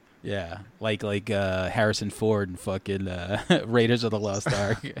 that's it. Yeah, like Harrison Ford and fucking Raiders of the Lost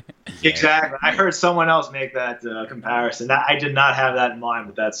Ark. Exactly. I heard someone else make that comparison. I did not have that in mind,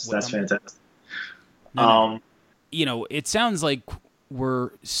 but that's fantastic. No. It sounds like we're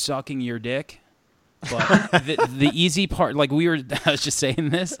sucking your dick, but the easy part, like I was just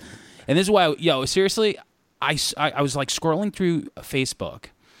saying this, and this is why, seriously, I was like scrolling through Facebook,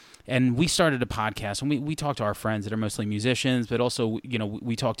 and we started a podcast, and we talk to our friends that are mostly musicians, but also,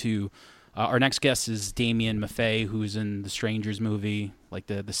 we talk to, our next guest is Damien Maffei, who's in the Strangers movie, like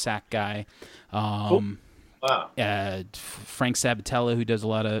the sack guy. Cool. Wow. Frank Sabatella, who does a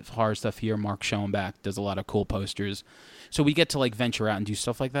lot of horror stuff here. Mark Schoenbach does a lot of cool posters. So we get to like venture out and do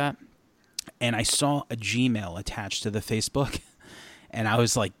stuff like that. And I saw a Gmail attached to the Facebook, and I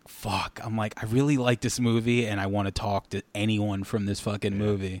was like, fuck. I'm like, I really like this movie, and I want to talk to anyone from this fucking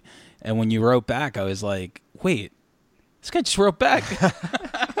movie. And when you wrote back, I was like, wait, this guy just wrote back.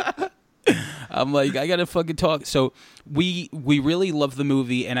 I'm like, I gotta fucking talk. So we really love the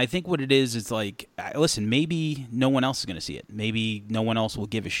movie, and I think what it is like, listen, maybe no one else is gonna see it. Maybe no one else will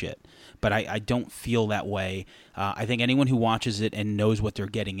give a shit. But I don't feel that way. I think anyone who watches it and knows what they're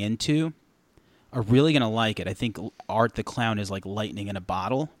getting into are really gonna like it. I think Art the Clown is like lightning in a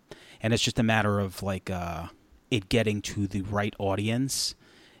bottle, and it's just a matter of like it getting to the right audience.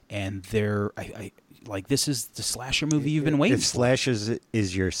 And like this is the slasher movie you've been waiting for. If slashers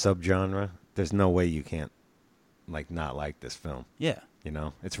is your subgenre, there's no way you can't not like this film. Yeah.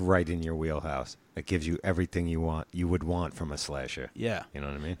 It's right in your wheelhouse. It gives you everything you would want from a slasher. Yeah. You know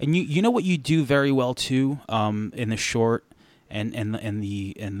what I mean? And you know what you do very well too, in the short and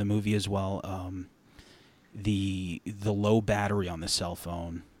the movie as well, the low battery on the cell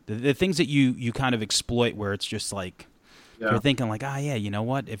phone. The things that you kind of exploit where it's just like you're thinking like, you know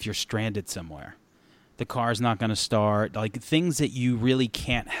what? If you're stranded somewhere, the car's not going to start. Like things that you really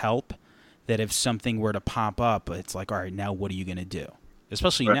can't help, that if something were to pop up, it's like, all right, now what are you going to do?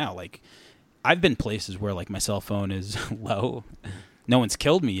 Especially now, like I've been places where like my cell phone is low. No one's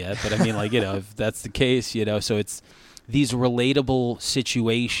killed me yet, but I mean, like, if that's the case, so it's these relatable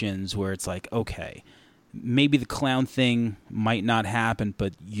situations where it's like, okay, maybe the clown thing might not happen,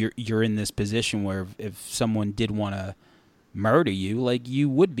 but you're in this position where if someone did want to murder you, like you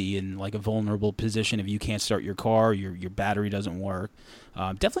would be in like a vulnerable position if you can't start your car, your battery doesn't work.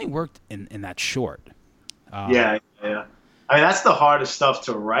 Definitely worked in that short. Yeah. I mean, that's the hardest stuff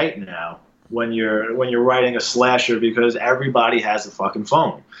to write now when you're writing a slasher, because everybody has a fucking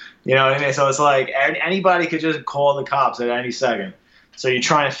phone. You know what I mean? So it's like anybody could just call the cops at any second. So you're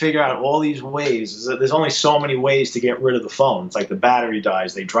trying to figure out all these ways. There's only so many ways to get rid of the phone. It's like the battery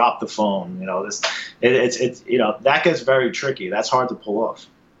dies, they drop the phone. It's that gets very tricky. That's hard to pull off.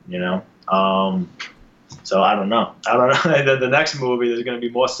 So I don't know. The next movie, there's going to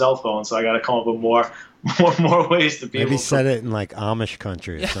be more cell phones, so I got to come up with more ways to be maybe able to set it in like Amish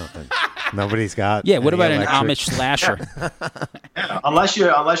country or something. Nobody's got. Yeah, what about electric? an Amish slasher? Yeah, unless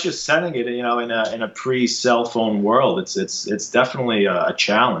you're setting it, in a pre-cell phone world, it's definitely a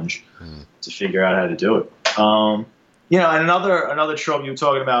challenge to figure out how to do it. And another trope you were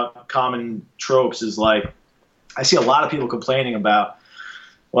talking about, common tropes, is like I see a lot of people complaining about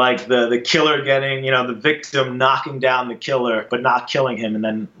like the killer getting, the victim knocking down the killer but not killing him and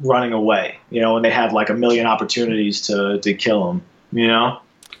then running away. And they have like a million opportunities to kill him.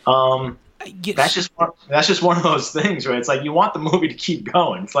 That's just one of those things where it's like you want the movie to keep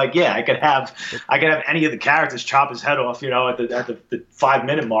going. It's like, yeah, I could have any of the characters chop his head off, at the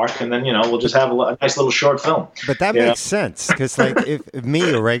 5-minute mark, and then we'll just have a nice little short film. But that makes sense, because like if me,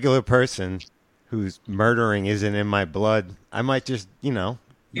 a regular person who's murdering isn't in my blood, I might just knock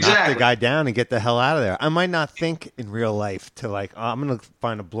the guy down and get the hell out of there. I might not think in real life to like, I'm gonna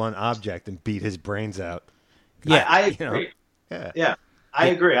find a blunt object and beat his brains out. Yeah, I agree. Yeah. I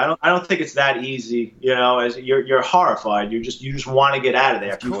agree. I don't think it's that easy. As you're horrified. You just want to get out of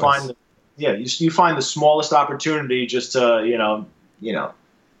there. If you find, you find the smallest opportunity just to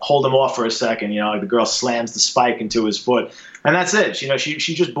hold him off for a second. Like the girl slams the spike into his foot, and that's it.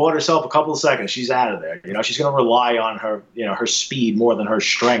 She just bought herself a couple of seconds. She's out of there. She's going to rely on her her speed more than her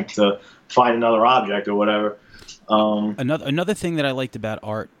strength to find another object or whatever. Another thing that I liked about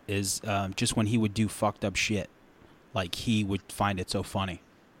Art is just when he would do fucked up shit. Like, he would find it so funny.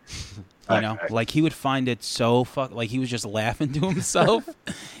 Like, he would find it so like, he was just laughing to himself.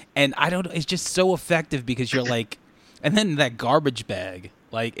 And it's just so effective because you're like, and then that garbage bag.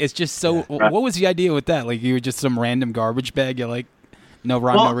 Like, it's just so, what was the idea with that? Like, you were just some random garbage bag? You're like, no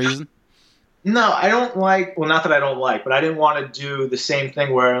rhyme, no reason? No, I don't like, not that I don't like, but I didn't want to do the same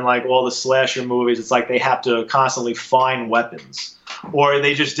thing where in like all the slasher movies, it's like they have to constantly find weapons. Or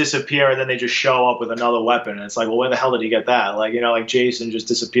they just disappear and then they just show up with another weapon. And it's like, well, where the hell did he get that? Like, like Jason just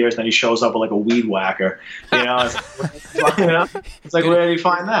disappears and then he shows up with like a weed whacker. It's like, where did he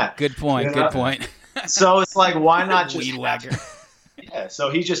find that? Good point. Good point. So it's like, why not just weed whacker? Yeah, so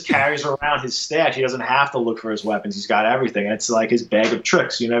he just carries around his stash. He doesn't have to look for his weapons. He's got everything. It's like his bag of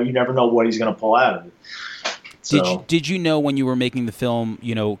tricks. You never know what he's going to pull out of it. So. Did you know when you were making the film,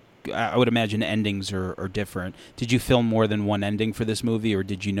 I would imagine endings are different. Did you film more than one ending for this movie, or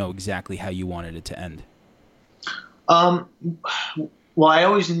did you know exactly how you wanted it to end? Well, I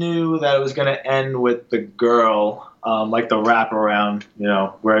always knew that it was going to end with the girl, like the wraparound,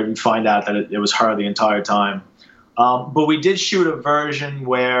 where you find out that it was her the entire time. But we did shoot a version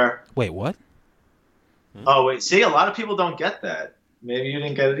where... Wait, what? Oh, wait. See, a lot of people don't get that. Maybe you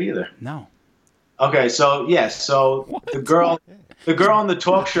didn't get it either. No. Okay, so, what? the girl on the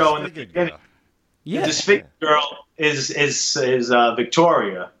talk show in the beginning, the disfigured girl is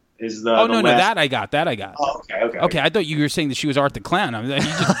Victoria. Is the no, that I got. Oh, okay. Okay, I thought you were saying that she was Art the Clown. You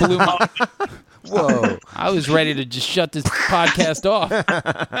just blew my... Whoa. I was ready to just shut this podcast off.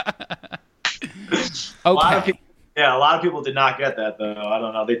 Okay. A lot of people did not get that, though. I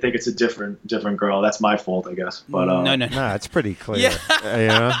don't know. They think it's a different girl. That's my fault, I guess. But no, it's pretty clear.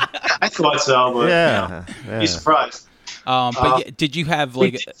 Yeah. I thought so, but be surprised. Did you have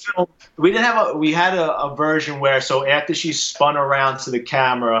like? We had a version where after she spun around to the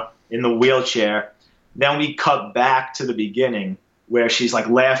camera in the wheelchair, then we cut back to the beginning where she's like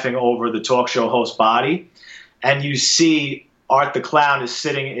laughing over the talk show host's body, and you see Art the Clown is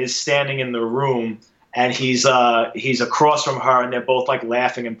standing in the room. And he's across from her, and they're both like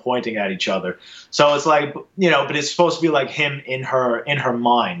laughing and pointing at each other. So it's like, but it's supposed to be like him in her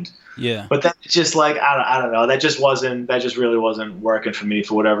mind. Yeah. But that's just like I don't know. That just really wasn't working for me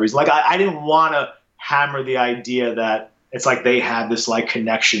for whatever reason. Like I didn't want to hammer the idea that it's like they have this like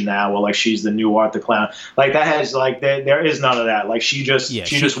connection now, where like she's the new Art the Clown. Like that has like there is none of that. Like she just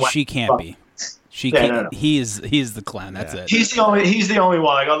went. She can't be. She can't. No. He is the clown. That's it. He's the only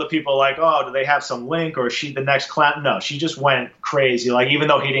one. Like other people, like, oh, do they have some link, or is she the next clown? No, she just went crazy. Like even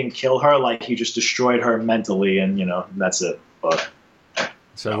though he didn't kill her, like he just destroyed her mentally, and that's it. But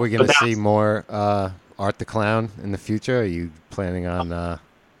so we're gonna see more Art the Clown in the future. Are you planning on?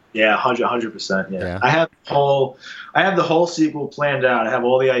 Yeah, 100%. Yeah, I have the whole sequel planned out. I have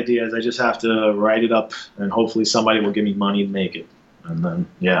all the ideas. I just have to write it up, and hopefully somebody will give me money to make it, and then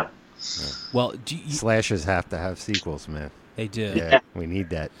Yeah. Well, slashers have to have sequels, man. They do. Yeah, we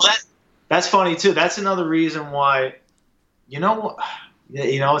need that. That's funny too. That's another reason why.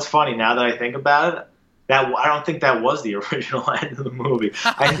 It's funny now that I think about it. That I don't think that was the original end of the movie.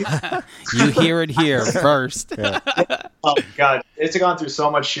 You hear it here first. Yeah. Oh God, it's gone through so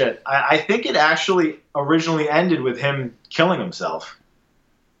much shit. I think it actually originally ended with him killing himself.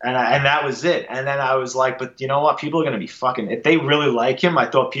 And that was it. And then I was like, but you know what? People are going to be fucking... If they really like him, I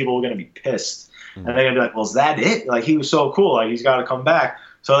thought people were going to be pissed. Mm-hmm. And they're going to be like, well, is that it? Like, he was so cool. Like, he's got to come back.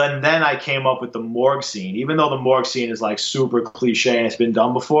 So then I came up with the morgue scene. Even though the morgue scene is, like, super cliche and it's been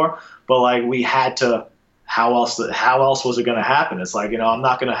done before. But, like, we had to... How else was it going to happen? It's like, I'm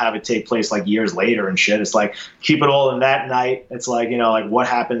not going to have it take place, like, years later and shit. It's like, keep it all in that night. It's like, like, what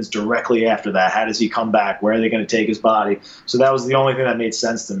happens directly after that? How does he come back? Where are they going to take his body? So that was the only thing that made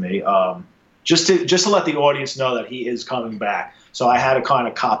sense to me. Just to let the audience know that he is coming back. So I had to kind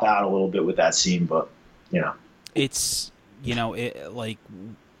of cop out a little bit with that scene, but it's like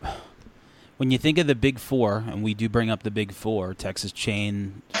when you think of the big four, and we do bring up the big four: Texas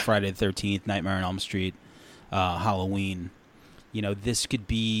Chain, Friday the 13th, Nightmare on Elm Street, Halloween. This could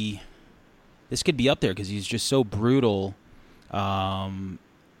be up there because he's just so brutal.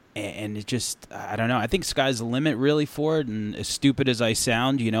 And it just, I don't know. I think sky's the limit really for it. And as stupid as I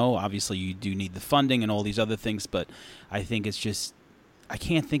sound, obviously you do need the funding and all these other things. But I think it's just, I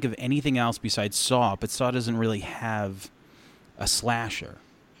can't think of anything else besides Saw. But Saw doesn't really have a slasher.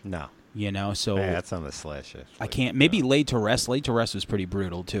 No. So yeah, that's on the slasher. I can't. Maybe Laid to Rest. Laid to Rest was pretty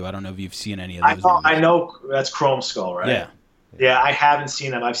brutal too. I don't know if you've seen any of those. I know that's Chrome Skull, right? Yeah. Yeah, I haven't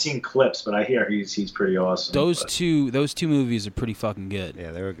seen him. I've seen clips, but I hear he's pretty awesome. Those two movies are pretty fucking good.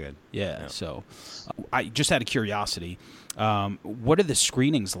 Yeah, they were good. Yeah. So, I just out of curiosity, what are the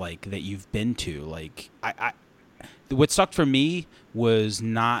screenings like that you've been to? Like, what sucked for me was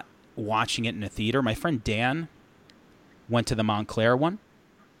not watching it in a theater. My friend Dan went to the Montclair one.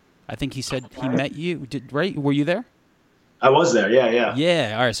 I think he said he met you. Right? Were you there? I was there. Yeah.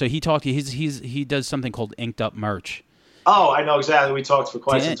 Yeah. All right. So he talked. He does something called Inked Up Merch. Oh, I know exactly. We talked for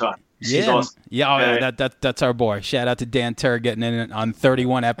quite some time. He's awesome. Yeah. That's our boy. Shout out to Dan Turr getting in on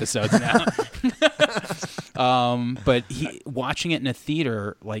 31 episodes now. But watching it in a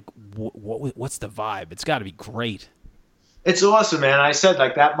theater, like, what's the vibe? It's got to be great. It's awesome, man. I said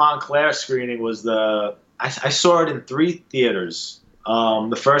like that Montclair screening was I saw it in 3 theaters.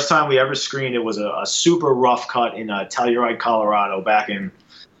 The first time we ever screened it was a super rough cut in Telluride, Colorado, back in.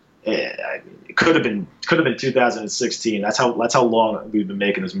 It could have been 2016. That's how long we've been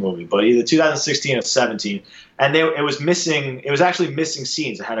making this movie. But either 2016 or 17, and it was missing. It was actually missing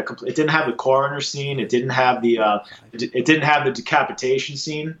scenes. It didn't have the coroner scene. It didn't have the decapitation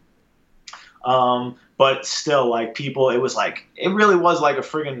scene. But still, like people, it really was like a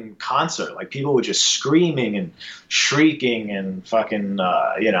friggin' concert. Like people were just screaming and shrieking and fucking,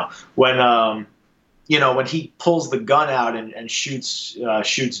 when he pulls the gun out and shoots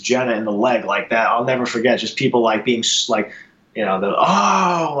Jenna in the leg like that, I'll never forget. Just people like being like,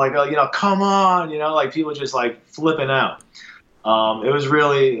 come on, like people just like flipping out. It's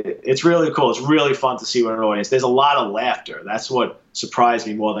really cool. It's really fun to see with an audience. There's a lot of laughter. That's what surprised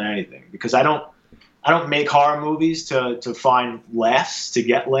me more than anything, because I don't make horror movies to find laughs, to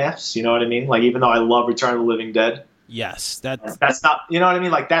get laughs. You know what I mean? Like, even though I love Return of the Living Dead. Yes, that's not, you know what I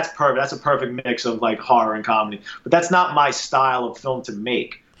mean? Like, that's perfect. That's a perfect mix of like horror and comedy. But that's not my style of film to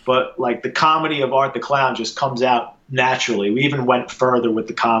make. But like the comedy of Art the Clown just comes out naturally. We even went further with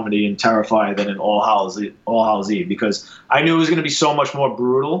the comedy in Terrifier than in All Hallows Eve, because I knew it was going to be so much more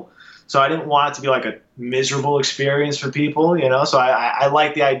brutal. So I didn't want it to be like a miserable experience for people, So I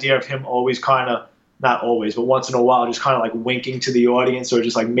like the idea of him always kind of, not always, but once in a while, just kind of like winking to the audience, or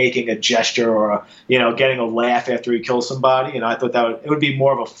just like making a gesture, or getting a laugh after he kills somebody. I thought it would be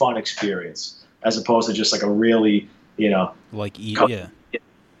more of a fun experience as opposed to just like a really, yeah,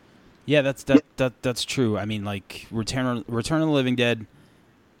 that's true. I mean, like Return of the Living Dead.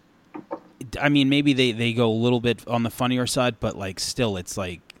 I mean, maybe they go a little bit on the funnier side, but like still, it's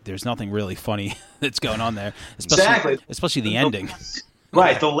like there's nothing really funny that's going on there, especially the ending.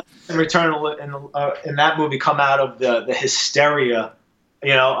 Right, the Return in that movie come out of the hysteria,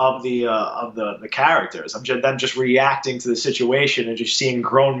 of the characters. Them just reacting to the situation and just seeing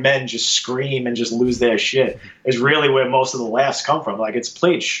grown men just scream and just lose their shit is really where most of the laughs come from. Like, it's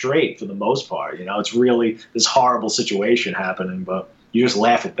played straight for the most part. It's really this horrible situation happening, but you just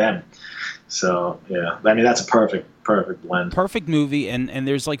laugh at them. So yeah, I mean that's a perfect blend. Perfect movie, and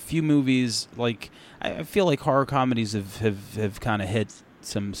there's like few movies like. I feel like horror comedies have kind of hit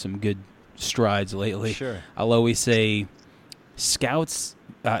some good strides lately. Sure. I'll always say Scouts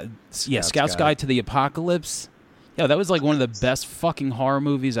Guide to the Apocalypse. Yeah, that was like one of the best fucking horror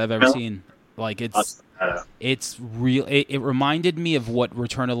movies I've ever seen. Like it's real. It reminded me of what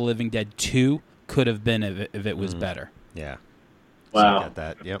Return of the Living Dead 2 could have been if it was better. Yeah. Wow. So I got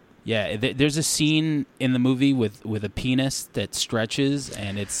that. Yep. Yeah, there's a scene in the movie with a penis that stretches,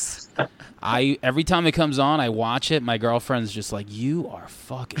 and every time it comes on, I watch it. My girlfriend's just like, "You are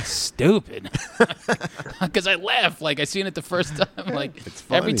fucking stupid," because I laugh. Like, I seen it the first time. Like,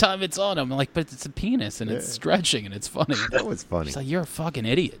 every time it's on, I'm like, "But it's a penis and it's stretching and it's funny." That was funny. She's like, "You're a fucking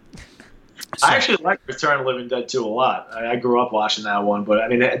idiot." So, I actually like Return of the Living Dead 2 a lot. I grew up watching that one, but I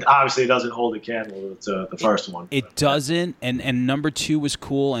mean, obviously it doesn't hold a candle to the first one. It doesn't, and number 2 was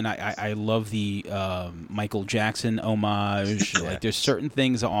cool, and I love the Michael Jackson homage. Yeah. Like, there's certain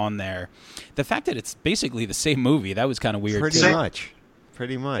things on there. The fact that it's basically the same movie, that was kind of weird. Pretty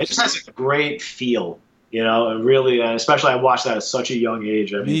much. It just has a great feel. You know, it really, especially I watched that at such a young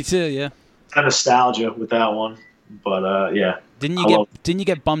age. I mean, Me too. Yeah. kind of nostalgia with that one, but yeah. Didn't you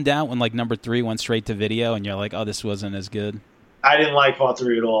get bummed out when like number 3 went straight to video and you're like, oh, this wasn't as good? I didn't like part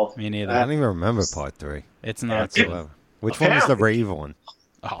 3 at all. Me neither. I don't even remember part 3. It's not. Whatsoever. Which one is the rave one?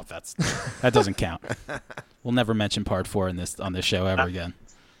 Oh, that doesn't count. We'll never mention part 4 on this show ever again.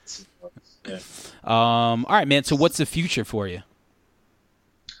 Yeah. All right, man. So what's the future for you?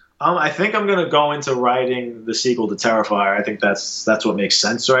 I think I'm going to go into writing the sequel to Terrifier. I think that's what makes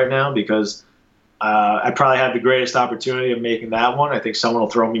sense right now because I probably have the greatest opportunity of making that one. I think someone will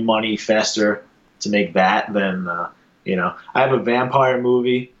throw me money faster to make that than, I have a vampire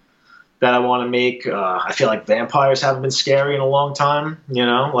movie that I want to make. I feel like vampires haven't been scary in a long time,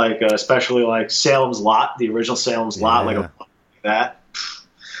 especially like Salem's Lot, the original Salem's Lot, like that.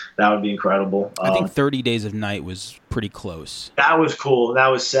 That would be incredible. I think 30 Days of Night was pretty close. That was cool. That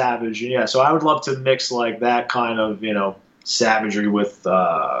was savage. Yeah, so I would love to mix like that kind of, savagery with, the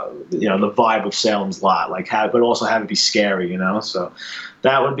vibe of Salem's Lot, but also have it be scary, So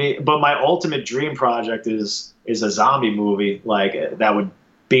that would be. But my ultimate dream project is a zombie movie, like that would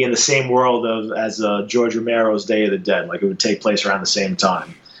be in the same world as George Romero's Day of the Dead. Like it would take place around the same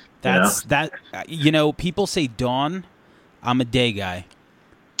time. People say dawn. I'm a day guy.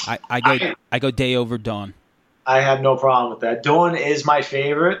 I go day over dawn. I have no problem with that. Dawn is my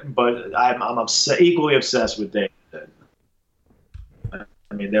favorite, but I'm equally obsessed with Day of the Dead.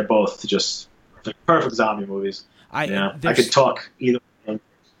 I mean, they're both just perfect zombie movies. I could talk either.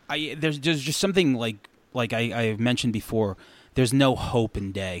 There's just something like I mentioned before. There's no hope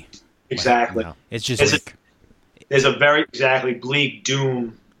in Day. Exactly. It's just there's a very bleak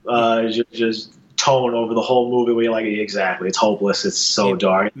doom, just tone over the whole movie where you're like, exactly, it's hopeless, it's so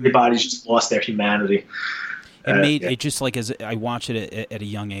dark, everybody's just lost their humanity. It just like, as I watched it at a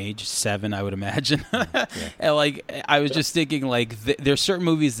young age, 7 I would imagine. And like I was just thinking like there's certain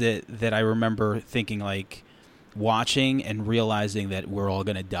movies that I remember thinking like watching and realizing that we're all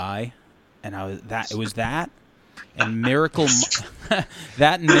gonna die, and it was that and Miracle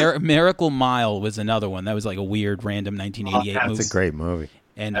Miracle Mile was another one that was like a weird random 1988 movie. That's a great movie.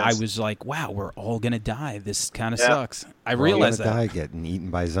 And I was like, wow, we're all going to die. This kind of sucks. I realized that. Die getting eaten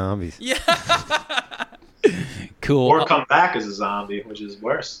by zombies. Yeah. Cool. Or come back as a zombie, which is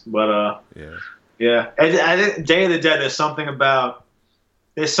worse. But, yeah. I think Day of the Dead, there's something about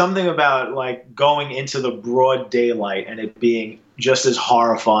like going into the broad daylight and it being just as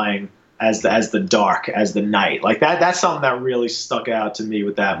horrifying as the dark, as the night. Like that's something that really stuck out to me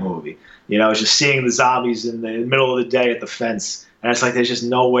with that movie. Just seeing the zombies in the middle of the day at the fence. And it's like there's just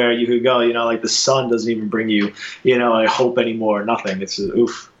nowhere you could go. Like the sun doesn't even bring you, hope anymore. Nothing. It's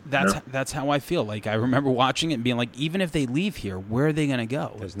oof. That's how I feel. Like I remember watching it and being like, even if they leave here, where are they going to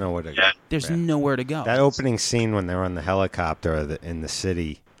go? There's nowhere to go. There's nowhere to go. That opening scene when they're on the helicopter in the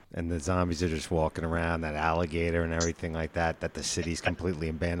city and the zombies are just walking around, that alligator and everything like that the city's completely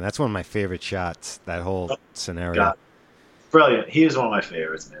abandoned. That's one of my favorite shots, that whole scenario. God. Brilliant. He is one of my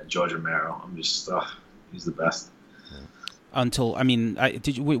favorites, man. George Romero. I'm just, he's the best. Until, I mean,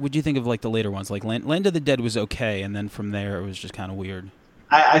 what'd you think of like the later ones? Like Land of the Dead was okay, and then from there it was just kind of weird.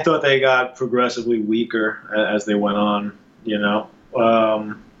 I thought they got progressively weaker as they went on, but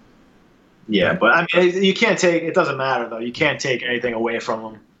I mean, you can't take, it doesn't matter though, you can't take anything away from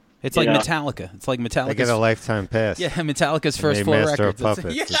them. It's like Metallica. It's like Metallica. They get a lifetime pass. Yeah, Metallica's first 4 records.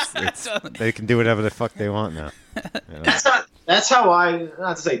 They can do whatever the fuck they want now. That's how I,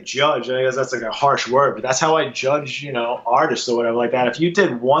 not to say judge, I guess that's like a harsh word, but that's how I judge, artists or whatever like that. If you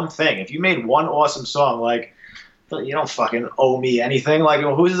did one thing, if you made one awesome song, like, you don't fucking owe me anything. Like,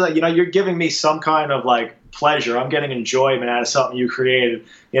 who's that? You're giving me some kind of like pleasure. I'm getting enjoyment out of something you created.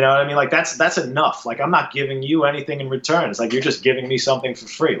 You know what I mean? Like that's enough. Like I'm not giving you anything in return. It's like you're just giving me something for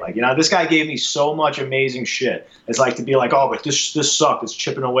free. Like, this guy gave me so much amazing shit. It's like to be like, oh, but this sucked. It's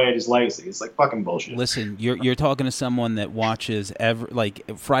chipping away at his legacy. It's like fucking bullshit. Listen, you're talking to someone that watches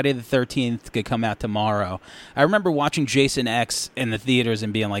Friday the 13th could come out tomorrow. I remember watching Jason X in the theaters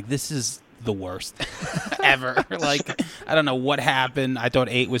and being like, this is the worst ever. Like, I don't know what happened. I thought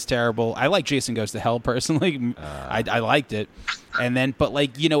 8 was terrible. I like Jason Goes to Hell personally. I liked it. And then, but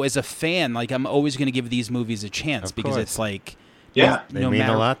like, as a fan, like I'm always going to give these movies a chance because it's like, they mean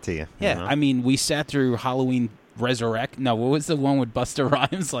a lot to you. Yeah. I mean, we sat through Halloween Resurrect. No, what was the one with Busta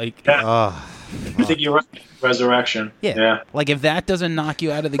Rhymes? Like, I think you're right. Resurrection. Yeah. Like if that doesn't knock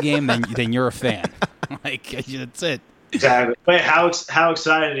you out of the game, then you're a fan. Like that's it. Exactly. Wait, how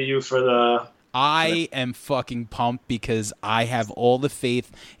excited are you for the? I am fucking pumped because I have all the faith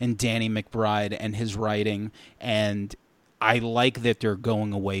in Danny McBride and his writing, and I like that they're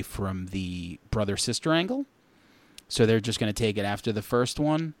going away from the brother-sister angle. So they're just going to take it after the first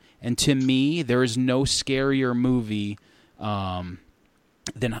one. And to me, there is no scarier movie than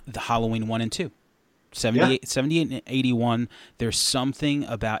the Halloween 1 and 2. 78 and 81, there's something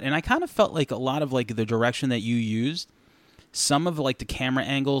about... And I kind of felt like a lot of like the direction that you used, some of like the camera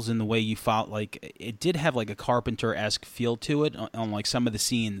angles and the way you felt, like it did have like a Carpenter-esque feel to it on like some of the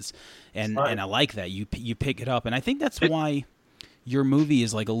scenes. And I like that. You pick it up. And I think that's why your movie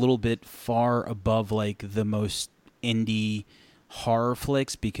is like a little bit far above like the most indie horror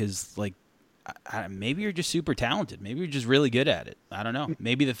flicks, because like maybe you're just super talented. Maybe you're just really good at it. I don't know.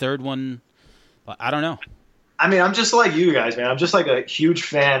 Maybe the third one... I don't know. I mean, I'm just like you guys, man. I'm just like a huge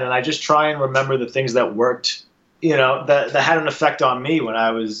fan, and I just try and remember the things that worked, you know, that had an effect on me when I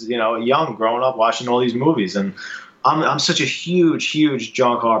was, you know, young, growing up, watching all these movies. And I'm such a huge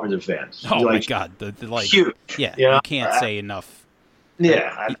John Carpenter fan. Oh, like, my God. Like, huge. Yeah, you know? You can't say enough.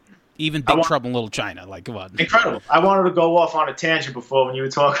 Yeah. Even Big Trouble in Little China. Like, come on. Incredible. I wanted to go off on a tangent before when you were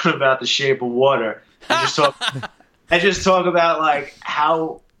talking about The Shape of Water. And just talk about, like,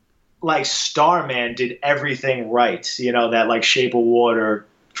 how... like Starman did everything right, you know, that like Shape of Water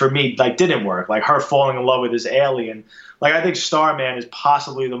for me like didn't work. Like her falling in love with this alien. Like I think Starman is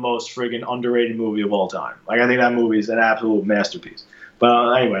possibly the most friggin' underrated movie of all time. Like I think that movie is an absolute masterpiece.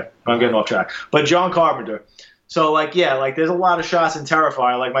 But anyway, I'm getting off track. But John Carpenter. So like yeah, like there's a lot of shots in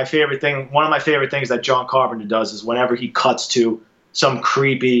Terrifier. Like one of my favorite things that John Carpenter does is whenever he cuts to some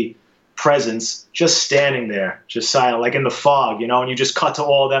creepy presence just standing there, just silent, like in the fog, you know, and you just cut to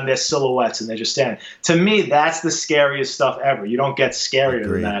all of them, their silhouettes, and they're just standing. To me, that's the scariest stuff ever. You don't get scarier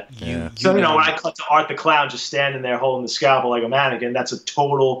than that. Yeah. So, you know, when I cut to Art the Clown just standing there holding the scalpel like a mannequin, that's a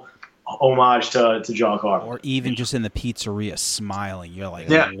total homage to John Carpenter. Or even just in the pizzeria smiling. You're like,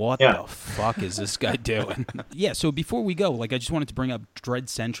 what the fuck is this guy doing? Yeah, so before we go, like I just wanted to bring up Dread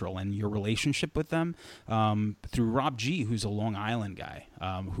Central and your relationship with them through Rob G., who's a Long Island guy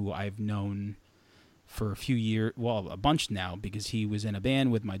who I've known for a few years, well, a bunch now, because he was in a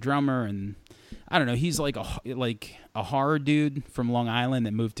band with my drummer, and I don't know, he's like a horror dude from Long Island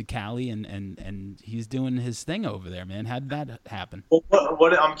that moved to Cali, and he's doing his thing over there, man. How did that happen? Well,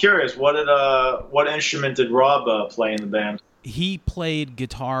 what I'm curious, what instrument did Rob play in the band? He played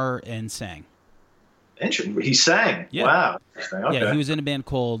guitar and sang. He sang? Yeah. Wow. Okay. Yeah, he was in a band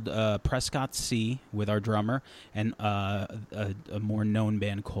called Prescott C with our drummer, and a more known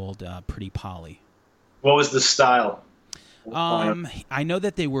band called Pretty Polly. What was the style? I know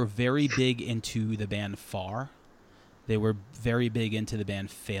that they were very big into the band Far. They were very big into the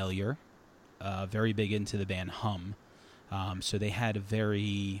band Failure. Very big into the band Hum. So they had a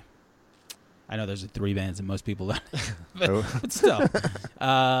very... I know there's 3 bands and most people don't. but still.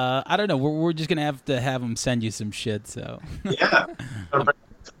 I don't know. We're just going to have them send you some shit. So yeah.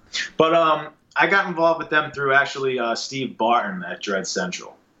 But I got involved with them through actually Steve Barton at Dread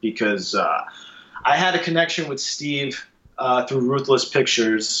Central, because I had a connection with Steve through Ruthless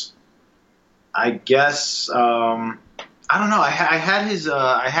Pictures. I guess I don't know. I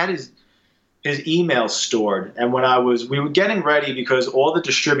had his email stored, and when we were getting ready, because all the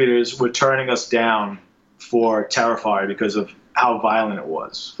distributors were turning us down for Terrifier because of how violent it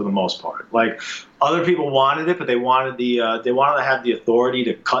was for the most part. Like other people wanted it, but they wanted to have the authority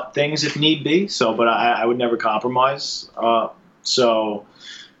to cut things if need be. So, but I would never compromise. So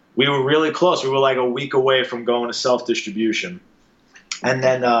we were really close. We were like a week away from going to self-distribution. And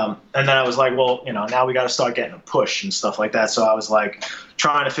then I was like, well, you know, now we got to start getting a push and stuff like that. So I was like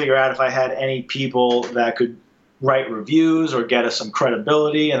trying to figure out if I had any people that could write reviews or get us some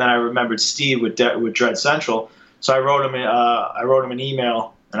credibility. And then I remembered Steve with Dread Central. So I wrote him an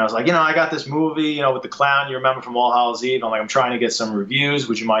email, and I was like, you know, I got this movie, you know, with the clown you remember from All Hallows Eve. I'm like, I'm trying to get some reviews.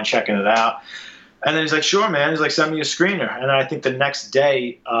 Would you mind checking it out? And then he's like, sure, man. He's like, send me a screener. And then I think the next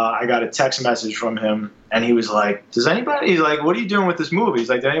day I got a text message from him, and he was like, he's like, what are you doing with this movie? He's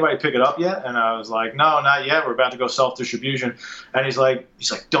like, did anybody pick it up yet? And I was like, no, not yet. We're about to go self-distribution. And he's like,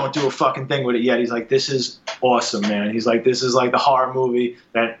 don't do a fucking thing with it yet. He's like, this is awesome, man. He's like, this is like the horror movie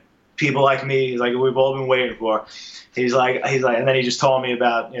that people like me, he's like, we've all been waiting for. He's like, and then he just told me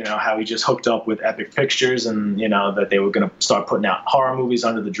about, you know, how he just hooked up with Epic Pictures, and, you know, that they were going to start putting out horror movies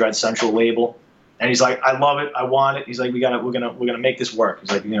under the Dread Central label. And he's like, I love it. I want it. He's like, we're gonna make this work.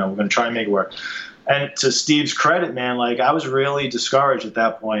 He's like, you know, we're gonna try and make it work. And to Steve's credit, man, like I was really discouraged at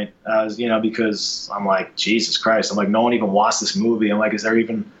that point, you know, because I'm like, Jesus Christ. I'm like, no one even watched this movie. I'm like, is there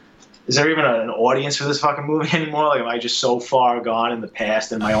even an audience for this fucking movie anymore? Like, am I just so far gone in the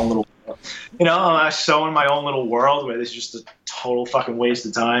past in my own little, you know, am I so in my own little world where this is just a total fucking waste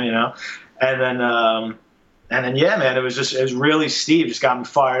of time, you know? And And then, yeah, man, it was really Steve just got me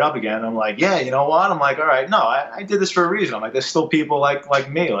fired up again. I'm like, yeah, you know what? I'm like, all right, no, I did this for a reason. I'm like, there's still people like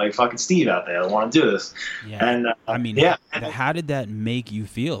me, like fucking Steve out there that want to do this. Yeah. And I mean, yeah. How did that make you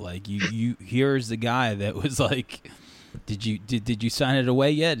feel? Like you here's the guy that was like, did you sign it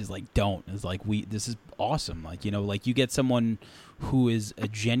away yet? It's like, don't. It's like, this is awesome. Like, you know, like you get someone who is a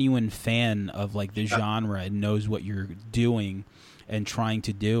genuine fan of like the genre and knows what you're doing and trying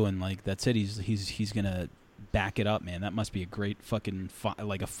to do, and like that's it. He's gonna back it up, man. That must be a great fucking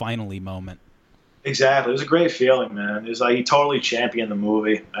like a finally moment. Exactly. It was a great feeling, man. It was like he totally championed the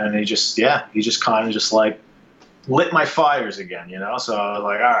movie, and he just kind of just like lit my fires again, you know. So I was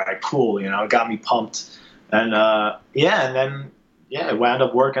like, all right, cool, you know, it got me pumped, and and then it wound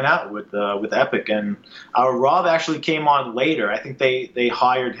up working out with Epic, and Rob actually came on later. I think they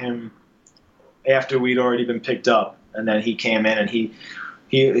hired him after we'd already been picked up, and then he came in and he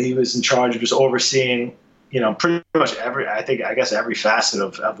was in charge of just overseeing, you know, pretty much every facet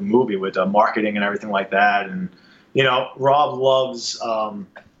of the movie with marketing and everything like that. And, you know, Rob loves,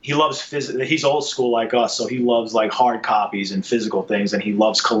 he's old school like us. So he loves like hard copies and physical things. And he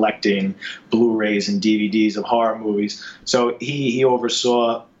loves collecting Blu-rays and DVDs of horror movies. So he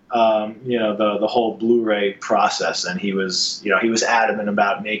oversaw, the whole Blu-ray process. And he was adamant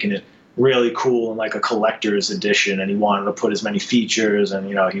about making it really cool and like a collector's edition, and he wanted to put as many features, and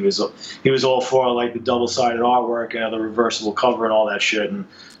you know he was all for like the double-sided artwork and the reversible cover and all that shit, and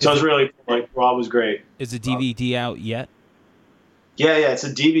so it was really like Rob was great. Is the DVD out yet? Yeah, it's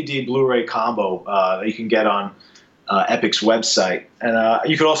a DVD Blu-ray combo that you can get on Epic's website, and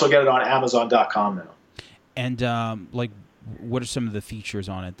you can also get it on Amazon.com now. And like, what are some of the features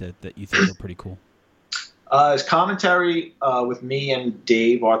on it that you think are pretty cool? It's commentary with me and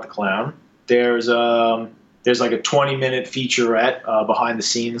Dave, Art the Clown. There's like a 20-minute featurette behind the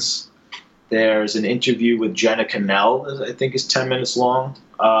scenes. There's an interview with Jenna Cannell, I think is 10 minutes long.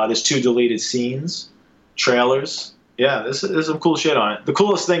 There's 2 deleted scenes, trailers. Yeah, there's some cool shit on it. The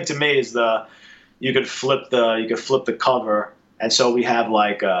coolest thing to me is you could flip the cover, and so we have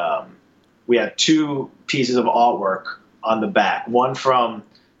 2 pieces of artwork on the back. One from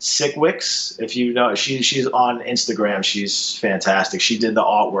Sickwix, if you know, she's on Instagram. She's fantastic. She did the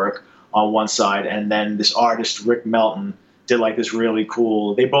artwork on one side, and then this artist Rick Melton did like this really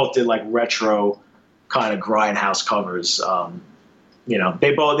cool. They both did like retro kind of grindhouse covers. You know,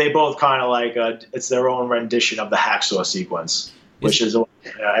 they both kind of like it's their own rendition of the Hacksaw sequence, which is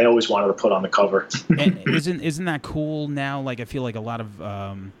I always wanted to put on the cover. And isn't that cool now? Like I feel like a lot of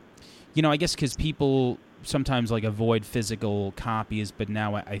I guess because people sometimes like avoid physical copies, but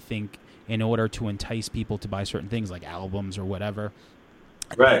now I think in order to entice people to buy certain things like albums or whatever,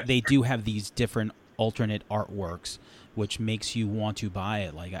 right, they do have these different alternate artworks, which makes you want to buy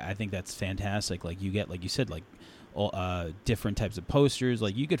it. Like I think that's fantastic. Like you get, like you said, like different types of posters.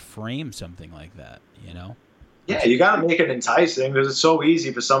 Like you could frame something like that, you know? Yeah, you got to make it enticing because it's so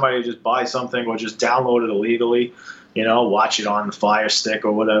easy for somebody to just buy something or just download it illegally, you know, watch it on the Fire Stick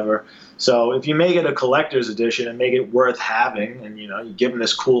or whatever. So if you make it a collector's edition and make it worth having, and you know, you give them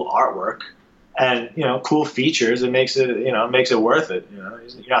this cool artwork and you know, cool features, it makes it worth it. You know,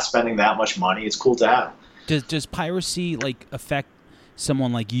 you're not spending that much money. It's cool to have. Does piracy like affect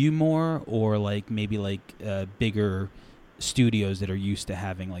someone like you more, or like maybe like bigger studios that are used to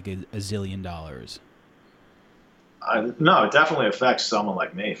having like a zillion dollars? No, it definitely affects someone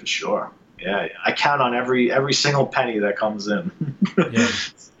like me for sure. Yeah, I count on every single penny that comes in.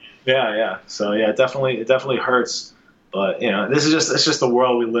 Yeah. So yeah, it definitely hurts. But you know, it's just the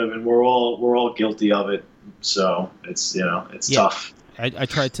world we live in. We're all guilty of it. So it's tough. I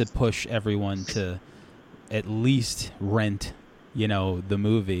tried to push everyone to at least rent, you know, the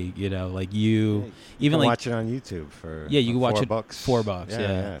movie. You know, like you even like watch it on YouTube for you can watch $4. it $4.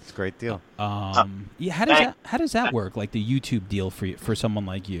 Yeah, it's a great deal. How does that work? Like the YouTube deal for someone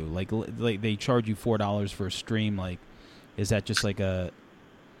like you, like they charge you $4 for a stream. Like, is that just like a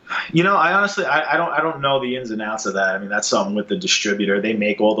You know, I honestly I don't know the ins and outs of that. I mean, that's something with the distributor. They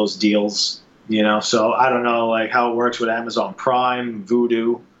make all those deals, you know. So I don't know like how it works with Amazon Prime,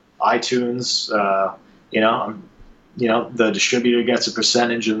 Vudu, iTunes. The distributor gets a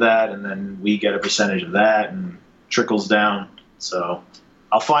percentage of that, and then we get a percentage of that, and trickles down. So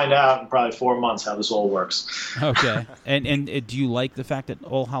I'll find out in probably 4 months how this all works. Okay. and do you like the fact that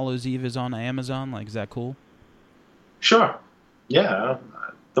All Hallows Eve is on Amazon? Like, is that cool? Sure. Yeah.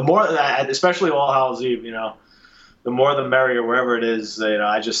 The more, especially All Hallows Eve, you know, the more the merrier wherever it is. You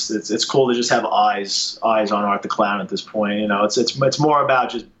know, it's cool to just have eyes on Art the Clown at this point. You know, it's more about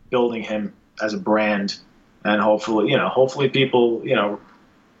just building him as a brand, and hopefully people, you know,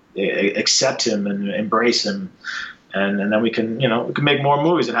 accept him and embrace him, and then we can make more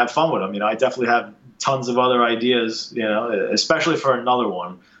movies and have fun with them. I definitely have tons of other ideas, especially for another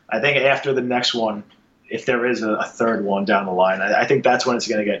one. I think after the next one, if there is a third one down the line, I think that's when it's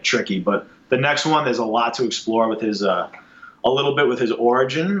going to get tricky. But the next one, there's a lot to explore with his a little bit with his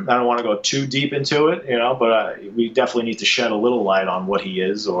origin. I don't want to go too deep into it, but we definitely need to shed a little light on what he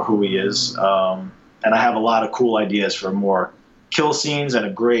is or who he is. And I have a lot of cool ideas for more kill scenes and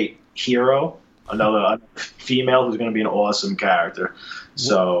a great hero, another female who's going to be an awesome character.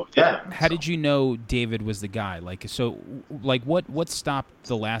 So, yeah. How did you know David was the guy? What stopped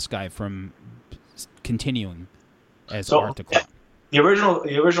the last guy from continuing as Art the Clown? The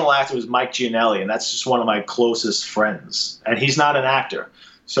original actor was Mike Gianelli, and that's just one of my closest friends. And he's not an actor.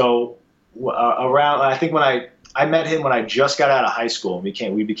 So I think when I met him when I just got out of high school,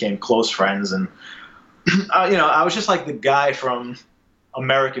 and we became close friends. And I was just like the guy from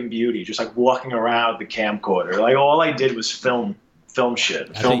American Beauty, just like walking around with the camcorder. Like all I did was film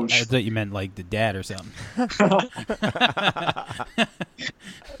shit. I thought you meant like the dad or something.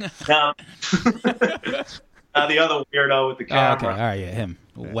 The other weirdo with the camera. Okay, all right, yeah, him,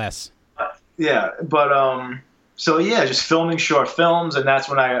 Wes. Just filming short films, and that's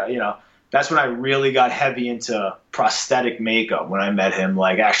when I really got heavy into prosthetic makeup. When I met him,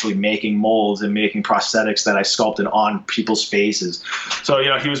 like actually making molds and making prosthetics that I sculpted on people's faces. So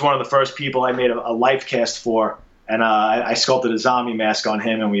he was one of the first people I made a life cast for. And I sculpted a zombie mask on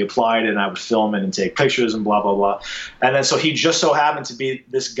him, and we applied it, and I would film it and take pictures and blah, blah, blah. And then so he just so happened to be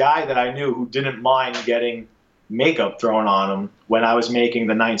this guy that I knew who didn't mind getting makeup thrown on him when I was making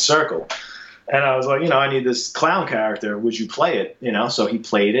The Ninth Circle. And I was like, I need this clown character. Would you play it? So he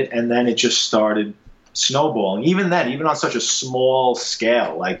played it, and then it just started snowballing. Even then, even on such a small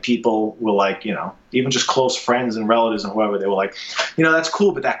scale, like people were like, even just close friends and relatives and whoever, they were like, that's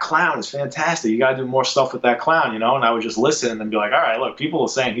cool, but that clown is fantastic. You got to do more stuff with that clown, And I would just listen and be like, all right, look, people are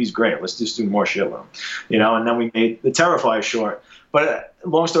saying he's great. Let's just do more shit with him, And then we made the Terrifier short. But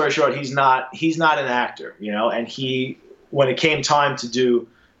long story short, he's not an actor, And when it came time to do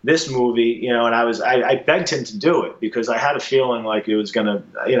this movie, and I begged him to do it because I had a feeling like it was gonna,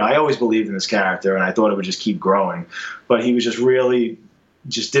 I always believed in this character and I thought it would just keep growing, but he was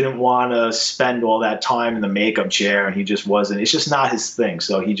just didn't want to spend all that time in the makeup chair, and he just wasn't. It's just not his thing.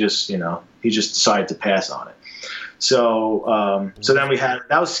 So he just decided to pass on it. So then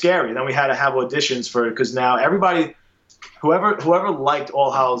that was scary. Then we had to have auditions because now everybody, whoever liked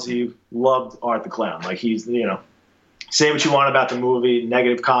All Hallows Eve loved Art the Clown. Like he's, say what you want about the movie,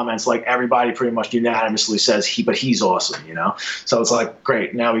 negative comments, like everybody pretty much unanimously says but he's awesome, So it's like,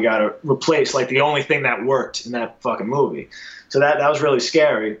 great, now we got to replace like the only thing that worked in that fucking movie. So that was really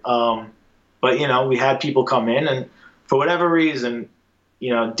scary. But we had people come in, and for whatever reason,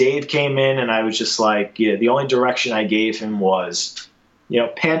 Dave came in, and I was just like, the only direction I gave him was,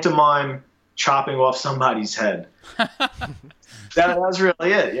 pantomime chopping off somebody's head. that was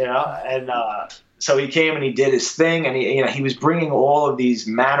really it, and so he came and he did his thing, and he was bringing all of these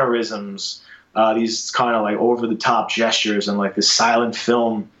mannerisms, these kind of like over the top gestures and like this silent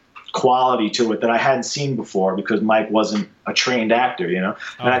film quality to it that I hadn't seen before because Mike wasn't a trained actor, And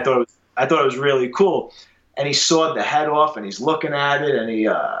I thought it was really cool. And he sawed the head off, and he's looking at it, and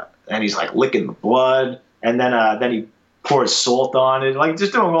he's like licking the blood, and then he pours salt on it, like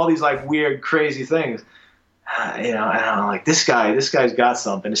just doing all these like weird, crazy things. And I'm like, this guy's got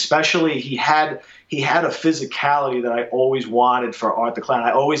something. Especially he had a physicality that I always wanted for Art the Clown.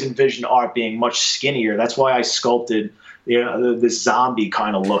 I always envisioned Art being much skinnier. That's why I sculpted, this zombie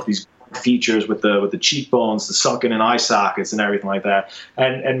kind of look, these features with the cheekbones, the sunken in eye sockets, and everything like that.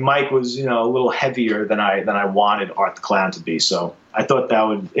 And Mike was, a little heavier than I wanted Art the Clown to be. So I thought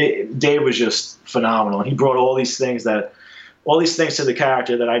Dave was just phenomenal. He brought all these things to the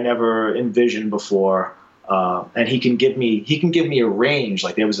character that I never envisioned before. And he can give me a range.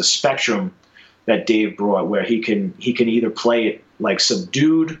 Like there was a spectrum that Dave brought where he can either play it like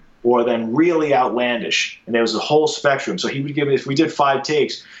subdued or then really outlandish. And there was a whole spectrum. So he would give me, if we did 5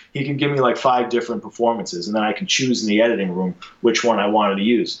 takes, he can give me like 5 different performances, and then I can choose in the editing room which one I wanted to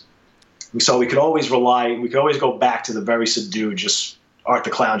use. So we could always go back to the very subdued, just Art the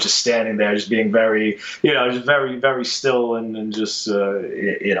Clown just standing there, just being very, just very, very still and just,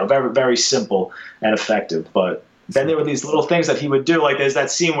 very, very simple and effective. But then there were these little things that he would do. Like there's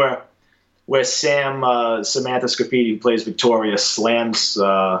that scene where Samantha Scafidi, who plays Victoria, slams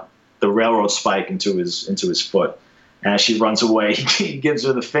the railroad spike into his foot. And as she runs away, he gives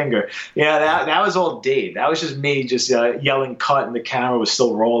her the finger. Yeah, that was all Dave. That was just me just yelling cut, and the camera was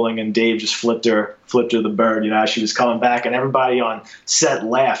still rolling, and Dave just flipped her the bird, as she was coming back, and everybody on set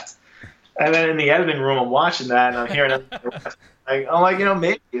laughed. And then in the editing room, I'm watching that, and I'm hearing it. I'm like,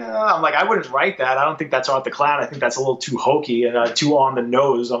 maybe. I'm like, I wouldn't write that. I don't think that's Art the Clown. I think that's a little too hokey and too on the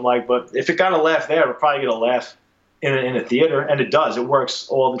nose. I'm like, but if it got a laugh there, it'll probably get a laugh in a theater, and it does. It works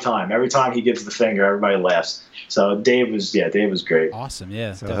all the time. Every time he gives the finger, everybody laughs. So Dave was great. Awesome,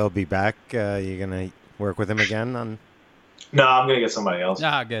 yeah. So he'll be back. You gonna work with him again on? No, I'm gonna get somebody else.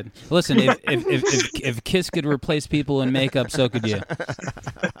 Ah, good. Listen, if Kiss could replace people in makeup, so could you.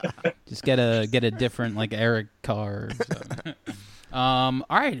 Just get a different like Eric Carr. Or something. All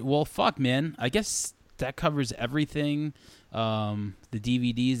right. Well, fuck, man. I guess that covers everything. The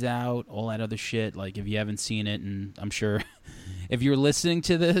DVD's out, all that other shit. Like, if you haven't seen it, and I'm sure if you're listening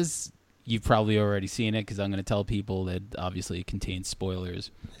to this, you've probably already seen it because I'm going to tell people that obviously it contains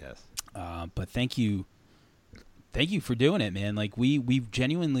spoilers. Yes. But thank you for doing it, man. Like, we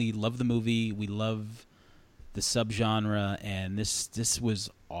genuinely love the movie. We love the subgenre, and this was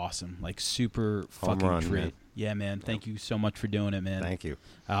awesome. Like, super fucking treat. Man. Yeah, man. Thank you so much for doing it, man. Thank you.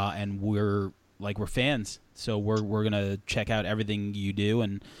 And we're fans, so we're gonna check out everything you do,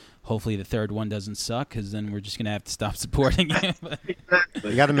 and hopefully the third one doesn't suck, because then we're just gonna have to stop supporting you.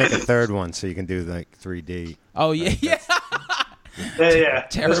 You got to make a third one so you can do like 3D. Oh yeah, yeah. Yeah.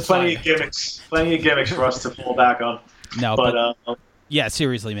 There's plenty of gimmicks for us to fall back on. No, but yeah,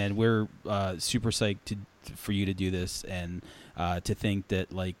 seriously, man, we're super psyched for you to do this, and to think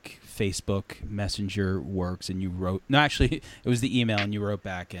that like Facebook Messenger works, and you wrote. No, actually, it was the email, and you wrote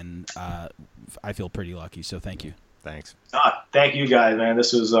back, and I feel pretty lucky. So thank you. Thanks. Thank you guys, man.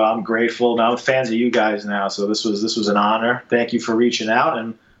 This was I'm grateful. Now I'm fans of you guys now, so this was an honor. Thank you for reaching out,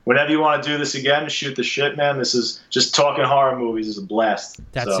 and whenever you want to do this again, shoot the shit, man. This is just talking horror movies is a blast.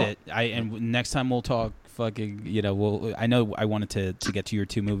 That's it. And next time we'll talk fucking, I know I wanted to get to your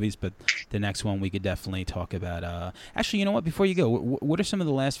two movies, but the next one we could definitely talk about. Actually, you know what? Before you go, what are some of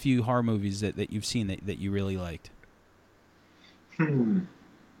the last few horror movies that you've seen that you really liked?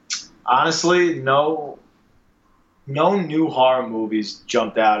 Honestly, no new horror movies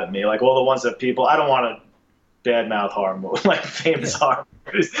jumped out at me. Like all the ones that people, I don't want to badmouth horror movies, like famous horror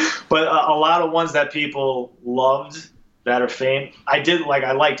movies, but a lot of ones that people loved that are famed. I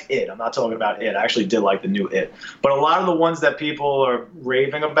liked It. I'm not talking about It. I actually did like the new It. But a lot of the ones that people are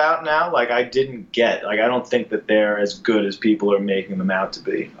raving about now, like I didn't get. Like I don't think that they're as good as people are making them out to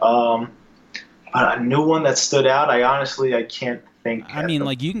be. A new one that stood out, I can't think. I mean,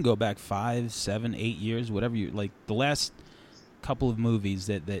 like you can go back 5, 7, 8 years, whatever you like. The last couple of movies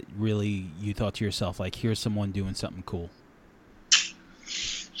that really you thought to yourself, like, here's someone doing something cool.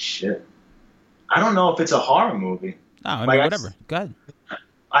 Shit, I don't know if it's a horror movie. No, I mean, whatever. Go ahead.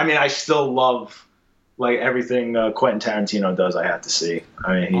 I mean, I still love like everything Quentin Tarantino does. I have to see.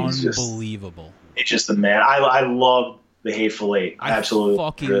 I mean, he's unbelievable. He's just the man. I love The Hateful Eight.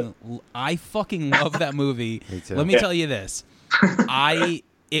 Absolutely. I fucking love that movie. Me too. Let me tell you this.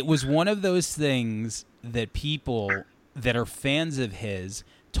 It was one of those things that people that are fans of his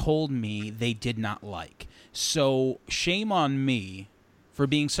told me they did not like. So shame on me for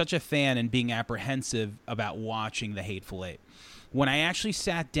being such a fan and being apprehensive about watching The Hateful Eight. When I actually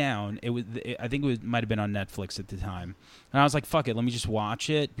sat down, I think it might have been on Netflix at the time, and I was like, fuck it, let me just watch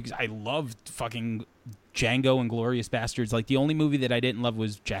it, because I loved fucking Django and Glorious Bastards. Like, the only movie that I didn't love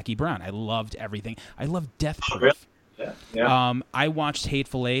was Jackie Brown. I loved everything. I loved Death Proof. Really? Yeah. I watched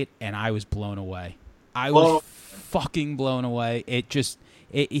Hateful Eight, and I was blown away. I was fucking blown away.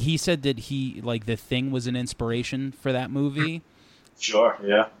 He said that The Thing was an inspiration for that movie. Sure,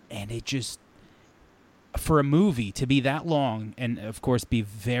 yeah. And it just, for a movie to be that long and, of course, be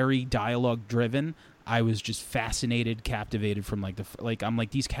very dialogue-driven, I was just fascinated, captivated from, I'm like,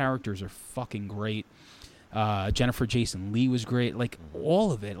 these characters are fucking great. Jennifer Jason Leigh was great. Like,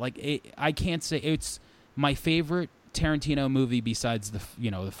 all of it. Like, I can't say it's my favorite Tarantino movie besides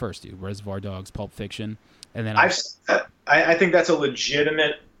the first two, Reservoir Dogs, Pulp Fiction. And then I think that's a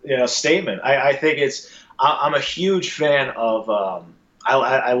legitimate statement. I think I'm a huge fan of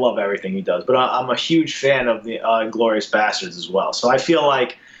I love everything he does, but I'm a huge fan of the Inglourious Bastards as well. So I feel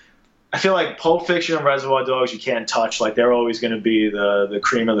like Pulp Fiction and Reservoir Dogs you can't touch. Like they're always going to be the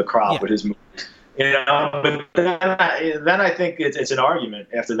cream of the crop with his movies. But then I think it's an argument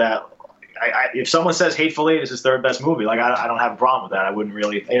after that. If someone says Hateful Eight is his third best movie, like I don't have a problem with that. I wouldn't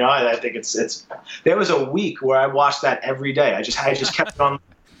really, I think it's. There was a week where I watched that every day. I just kept it on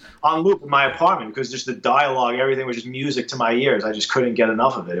on loop in my apartment because just the dialogue, everything was just music to my ears. I just couldn't get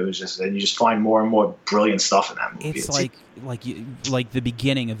enough of it. It was just, and you just find more and more brilliant stuff in that movie. It's like the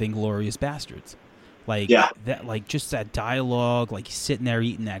beginning of Inglourious Bastards. Like that, like just that dialogue, like sitting there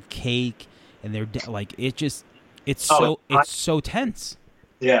eating that cake, and they're like, it's so tense.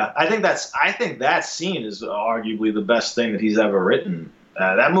 Yeah, I think that scene is arguably the best thing that he's ever written.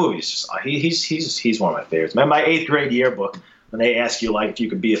 That movie's just, he's one of my favorites. Man, my 8th grade yearbook, when they ask you like if you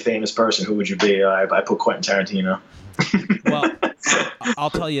could be a famous person, who would you be? I put Quentin Tarantino. Well, I'll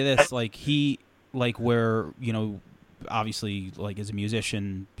tell you this: like where obviously like as a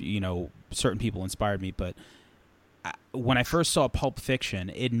musician, certain people inspired me, but when I first saw Pulp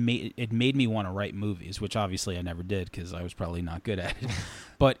Fiction, it made me want to write movies, which obviously I never did because I was probably not good at it.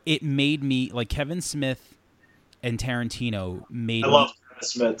 But it made me like Kevin Smith and Tarantino made. I love Kevin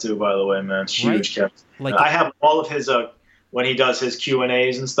Smith too, by the way, man. Huge right? Kevin. Like I have all of his when he does his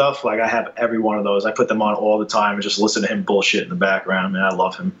Q&As and stuff. Like I have every one of those. I put them on all the time and just listen to him bullshit in the background. Man, I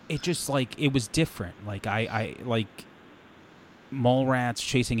love him. It just like it was different. Like I like Mallrats,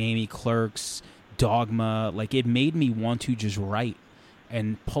 Chasing Amy, Clerks, Dogma. Like it made me want to just write.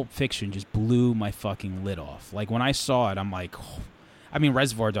 And Pulp Fiction just blew my fucking lid off. Like when I saw it, I'm like, oh. I mean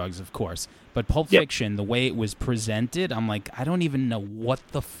Reservoir Dogs, of course, but Pulp Fiction, the way it was presented, I'm like, I don't even know what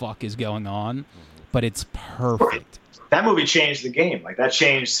the fuck is going on, but it's perfect. That movie changed the game. Like that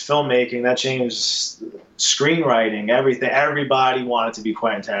changed filmmaking, that changed screenwriting, everything. Everybody wanted to be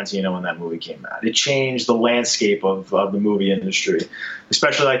Quentin Tarantino when that movie came out. It changed the landscape of the movie industry,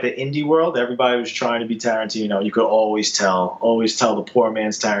 especially like the indie world. Everybody was trying to be Tarantino. You could always tell the poor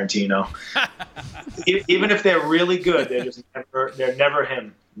man's Tarantino. Even if they're really good, they're never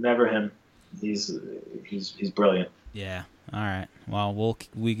him. Never him. He's brilliant. Yeah. All right. Well,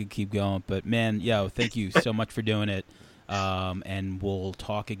 we could keep going, but man, thank you so much for doing it. And we'll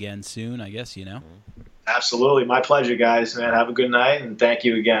talk again soon, I guess, Absolutely. My pleasure, guys, man. Have a good night, and thank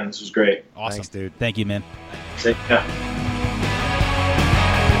you again. This was great. Awesome. Thanks, dude. Thank you, man. Take care.